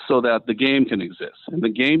so that the game can exist. And the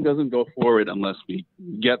game doesn't go forward unless we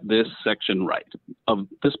get this section right.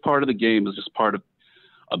 This part of the game is just part of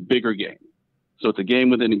a bigger game. So it's a game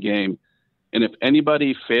within a game. And if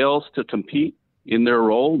anybody fails to compete in their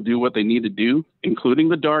role, do what they need to do, including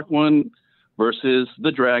the Dark One versus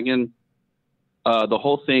the Dragon, the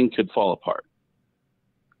whole thing could fall apart.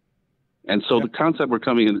 And so the concept we're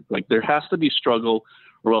coming in, like, there has to be struggle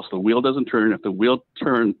or else the wheel doesn't turn. If the wheel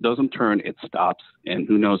doesn't turn, it stops, and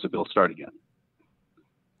who knows if it'll start again.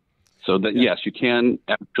 So that, yes, you can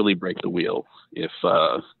actually break the wheel if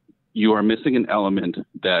you are missing an element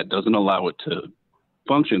that doesn't allow it to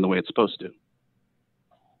function the way it's supposed to.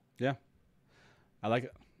 Yeah, I like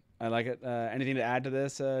it. I like it. Anything to add to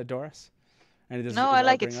this, Doris? No, I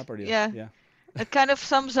like it. Yeah. It kind of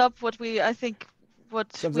sums up what we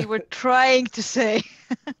were trying to say.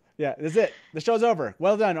 Yeah, that's it. The show's over.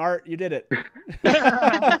 Well done, Art. You did it.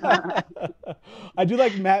 I do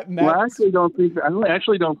like Matt. Well, I actually don't think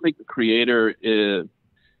the creator is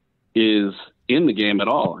in the game at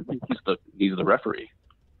all. I think he's the referee.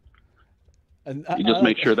 And, he just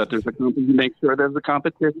makes sure that there's a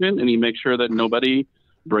competition, and he makes sure that nobody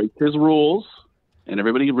breaks his rules, and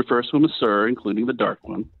everybody refers to him as Sir, including the Dark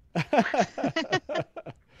One.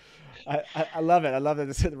 I love it. I love that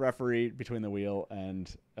this is the referee between the wheel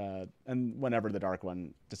and whenever the Dark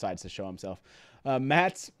One decides to show himself.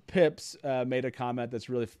 Matt's Pips made a comment that's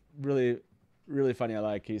really, really, really funny. I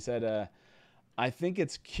like. He said, "I think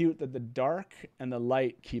it's cute that the dark and the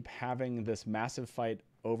light keep having this massive fight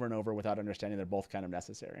over and over without understanding they're both kind of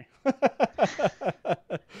necessary."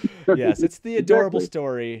 Yes, it's the adorable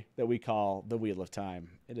story that we call the Wheel of Time.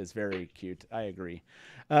 It is very cute. I agree.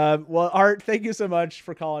 Well, Art, thank you so much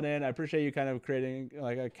for calling in. I appreciate you kind of creating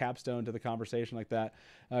like a capstone to the conversation like that.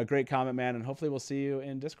 Great comment, man, and hopefully we'll see you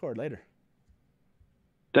in Discord later.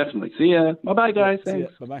 Definitely. See ya. Bye-bye, guys.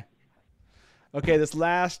 Thanks. Bye-bye. Okay, this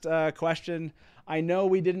last question. I know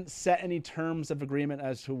we didn't set any terms of agreement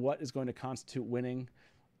as to what is going to constitute winning,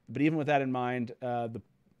 but even with that in mind,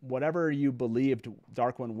 whatever you believed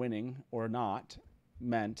Dark One winning or not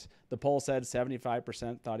meant, the poll said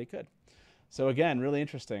 75% thought he could. So again, really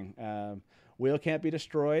interesting. Wheel can't be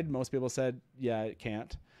destroyed. Most people said, yeah, it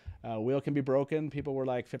can't. Wheel can be broken. People were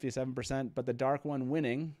like 57%, but the Dark One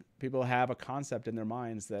winning, people have a concept in their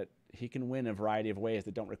minds that he can win a variety of ways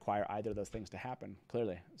that don't require either of those things to happen,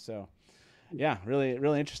 clearly. So yeah, really,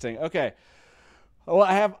 really interesting. Okay. Well,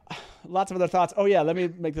 I have lots of other thoughts. Oh yeah, let me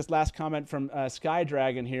make this last comment from Sky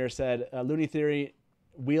Dragon here. Said, Looney Theory,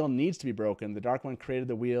 wheel needs to be broken. The Dark One created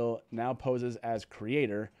the wheel, now poses as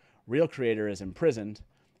creator. Real creator is imprisoned,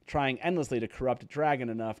 trying endlessly to corrupt Dragon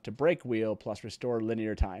enough to break wheel plus restore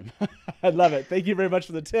linear time. I love it. Thank you very much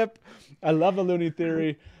for the tip. I love the Looney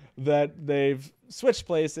Theory that they've switched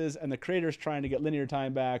places and the creator's trying to get linear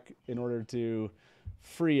time back in order to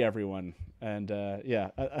free everyone. And yeah,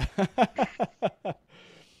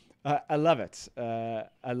 I love it.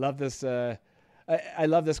 I love this. I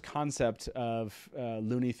love this concept of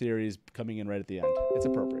Looney Theories coming in right at the end. It's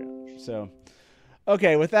appropriate. So,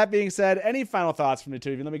 okay. With that being said, any final thoughts from the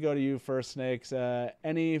two of you? Let me go to you first, Snakes.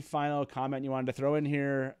 Any final comment you wanted to throw in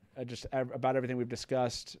here, just about everything we've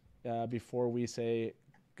discussed before we say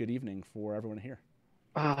good evening for everyone here?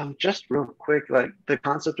 Just real quick, like the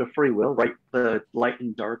concept of free will, right? The light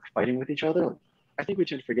and dark fighting with each other. I think we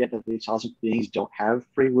should forget that these cosmic beings don't have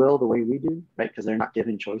free will the way we do, right? Because they're not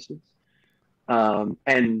given choices.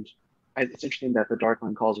 And it's interesting that the Dark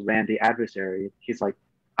One calls Rand the adversary. He's like,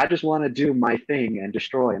 I just want to do my thing and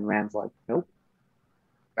destroy. And Rand's like, nope,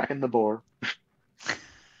 back in the bore.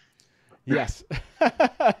 Yes.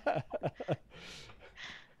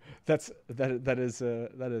 That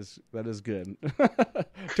is good.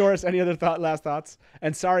 Doris, any other last thoughts?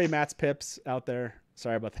 And sorry, Matt's Pips out there.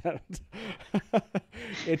 Sorry about that.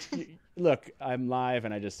 Look, I'm live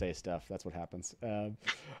and I just say stuff. That's what happens. I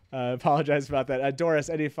apologize about that. Doris,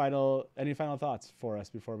 any final thoughts for us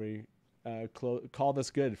before we call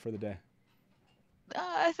this good for the day?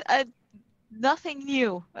 Nothing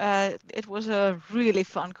new. It was a really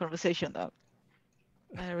fun conversation, though.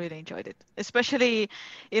 I really enjoyed it, especially,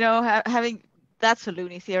 having that's a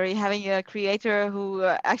loony theory, having a creator who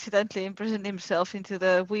accidentally imprisoned himself into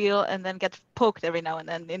the wheel and then gets poked every now and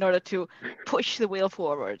then in order to push the wheel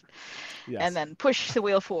forward. Yes. And then push the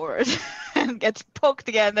wheel forward and gets poked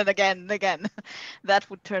again and again and again. That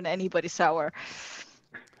would turn anybody sour.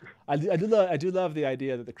 I do love the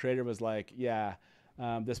idea that the creator was like,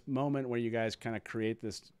 this moment where you guys kind of create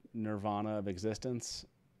this nirvana of existence,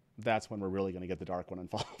 that's when we're really going to get the Dark One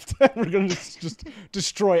involved. We're going to just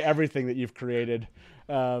destroy everything that you've created.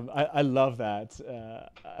 I love that.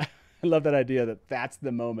 I love that idea that that's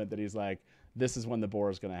the moment that he's like, this is when the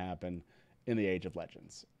bore is going to happen in the Age of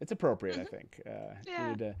Legends. It's appropriate, I think.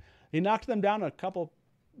 He knocked them down a couple.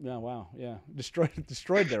 Yeah, wow. Yeah.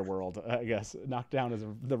 Destroyed their world, I guess. Knocked down is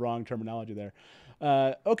the wrong terminology there.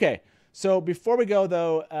 Okay. So before we go,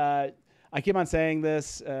 though, I keep on saying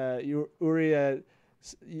this. Uri,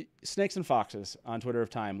 Snakes and Foxes on Twitter of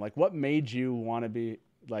Time. Like, what made you want to be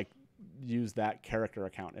use that character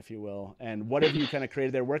account, if you will? And what have you kind of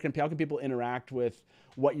created there? How can people interact with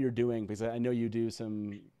what you're doing? Because I know you do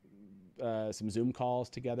some Zoom calls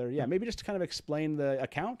together. Yeah, maybe just to kind of explain the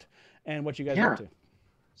account and what you guys are up to.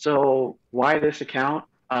 So why this account?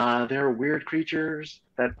 There are weird creatures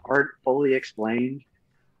that aren't fully explained.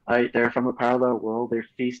 They're from a parallel world. They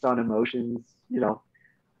feast on emotions,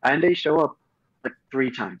 and they show up like 3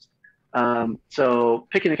 times. So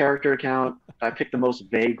picking a character account, I picked the most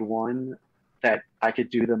vague one that I could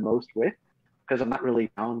do the most with because I'm not really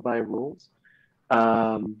bound by rules.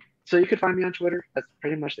 So you could find me on Twitter. That's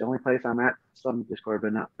pretty much the only place I'm at. Some Discord,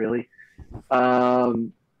 but not really.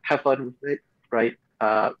 Have fun with it, right?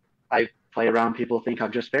 I play around. People think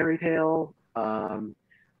I'm just fairy tale.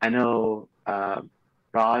 I know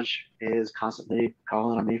Raj is constantly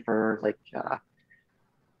calling on me for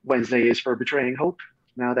Wednesday is for betraying hope.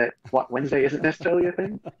 Now that Wednesday isn't necessarily a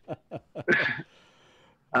thing.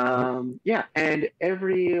 And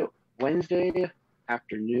every Wednesday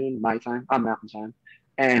afternoon, my time, on Mountain Time,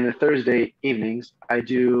 and Thursday evenings, I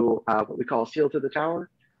do what we call Seal to the Tower.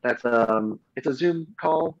 That's it's a Zoom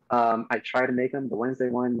call. I try to make them. The Wednesday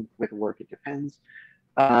one with work, it depends.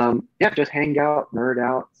 Just hang out, nerd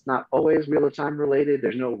out. It's not always Wheel of Time related.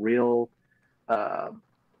 There's no real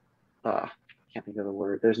can't think of the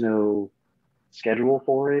word. There's no schedule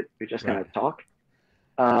for it. We just kind of talk.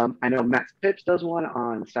 I know Matt's Pips does one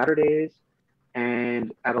on Saturdays,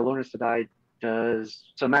 and Adalona Sedai does.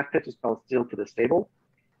 So Matt's Pips is called Seal to the Stable,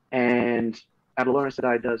 and Adalona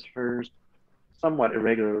Sedai does hers somewhat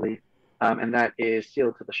irregularly, and that is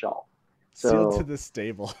Seal to the Shawl. Seal to the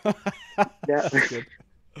Stable. Yeah.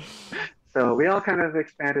 So we all kind of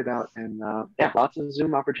expanded out, and lots of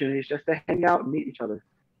Zoom opportunities just to hang out and meet each other.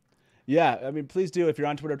 Yeah, I mean, please do if you're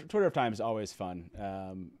on Twitter. Twitter of Time is always fun.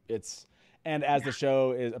 And as the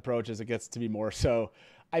show approaches, it gets to be more so.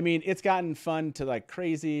 I mean, it's gotten fun to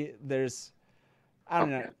crazy. I don't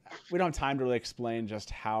know. We don't have time to really explain just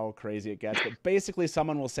how crazy it gets, but basically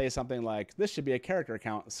someone will say something like, this should be a character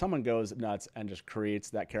account. Someone goes nuts and just creates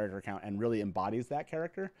that character account and really embodies that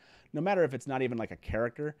character. No matter if it's not even like a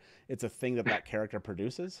character, it's a thing that character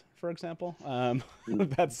produces, for example.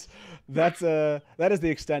 That is the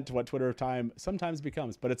extent to what Twitter of Time sometimes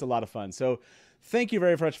becomes, but it's a lot of fun. So thank you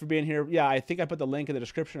very much for being here. Yeah, I think I put the link in the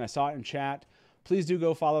description. I saw it in chat. Please do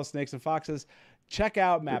go follow Snakes and Foxes. Check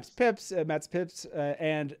out Matt's Pips,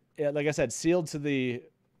 and like I said, sealed to the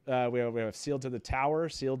we have sealed to the tower,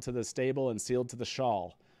 sealed to the stable, and sealed to the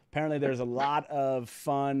shawl. Apparently, there's a lot of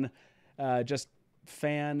fun, just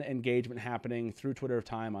fan engagement happening through Twitter of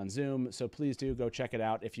Time on Zoom. So please do go check it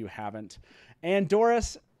out if you haven't. And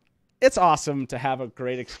Doris, it's awesome to have a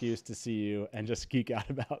great excuse to see you and just geek out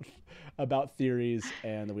about theories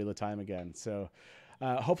and the Wheel of Time again. So.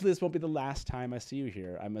 Hopefully this won't be the last time I see you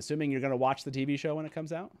here. I'm assuming you're going to watch the TV show when it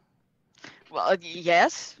comes out? Well,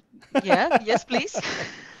 yes. Yeah, yes, please.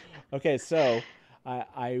 Okay, so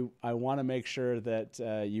I want to make sure that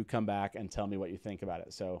you come back and tell me what you think about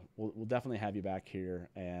it. So we'll definitely have you back here.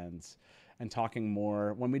 And and talking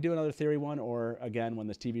more. When we do another theory one, or again, when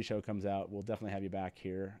this TV show comes out, we'll definitely have you back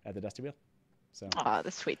here at the Dusty Wheel. So. Oh,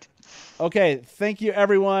 that's sweet. Okay, thank you,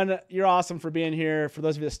 everyone. You're awesome for being here. For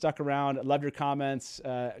those of you that stuck around, I loved your comments.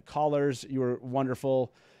 Callers, you were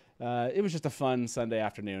wonderful. It was just a fun Sunday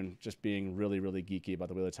afternoon, just being really, really geeky about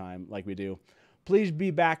the Wheel of Time like we do. Please be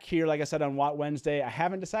back here, like I said, on Watt Wednesday. I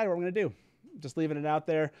haven't decided what we're going to do. Just leaving it out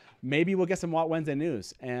there. Maybe we'll get some Watt Wednesday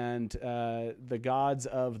news, and the gods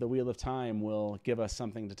of the Wheel of Time will give us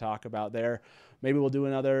something to talk about there. Maybe we'll do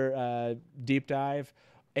another deep dive.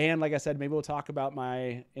 And like I said, maybe we'll talk about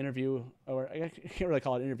my interview, or I can't really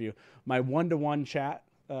call it an interview, my one-to-one chat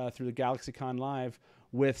through the GalaxyCon Live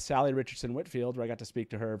with Sally Richardson Whitfield, where I got to speak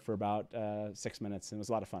to her for about 6 minutes, and it was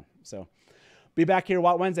a lot of fun. So be back here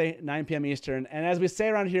Watt Wednesday, 9 p.m. Eastern. And as we say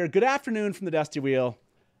around here, good afternoon from the Dusty Wheel,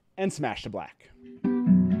 and smash to black.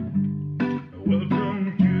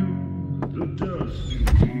 Welcome to the Dusty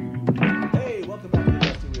Wheel. Hey, welcome back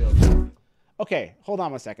to the Dusty Wheel. Okay, hold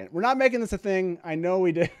on 1 second. We're not making this a thing. I know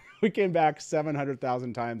we did. We came back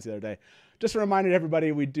 700,000 times the other day. Just a reminder to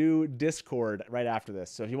everybody, we do Discord right after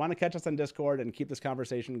this. So if you want to catch us on Discord and keep this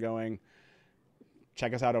conversation going,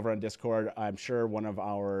 check us out over on Discord. I'm sure one of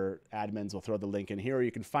our admins will throw the link in here, or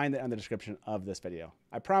you can find it in the description of this video.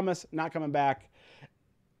 I promise, not coming back.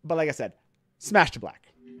 But like I said, smash to black.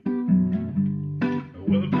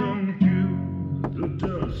 Welcome to the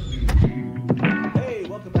Dusty Wheel. Hey,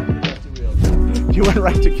 welcome back to the Dusty Wheel. You went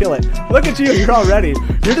right to kill it. Look at you, you're all ready.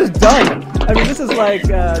 You're just done. I mean, this is like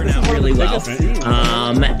this is really well.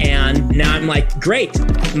 And now I'm like, great,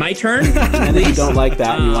 my turn. And if you don't like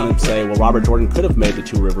that, and you want to say, well, Robert Jordan could have made the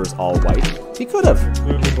two rivers all white. He could have,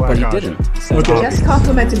 but he didn't. So, Just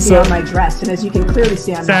complimented me on my dress, and as you can clearly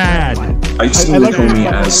see, I'm sad. not I see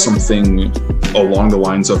Lukomi as something along the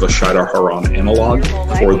lines of a Shida Haran analog.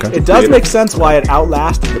 It does make sense why it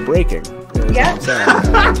outlasted the breaking. Yeah.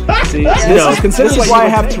 See, this is why I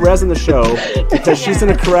have Therese in the show, because she's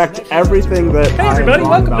going to correct everything that. Hey everybody,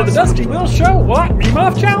 welcome to the Dusty Wheel Show. What?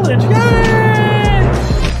 Meme-Off Challenge! Yay!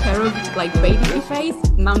 Pair of like baby face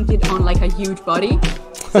mounted on like a huge body.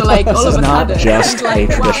 So like all of a sudden, this is not just like,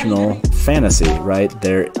 a traditional fantasy, right?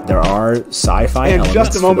 There are sci-fi and elements.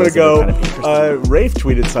 Just a moment ago, Rafe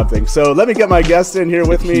tweeted something. So let me get my guest in here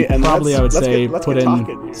with me, and probably I would say put in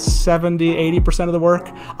 70-80% of the work.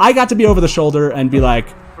 I got to be over the shoulder and be like,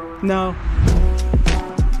 no.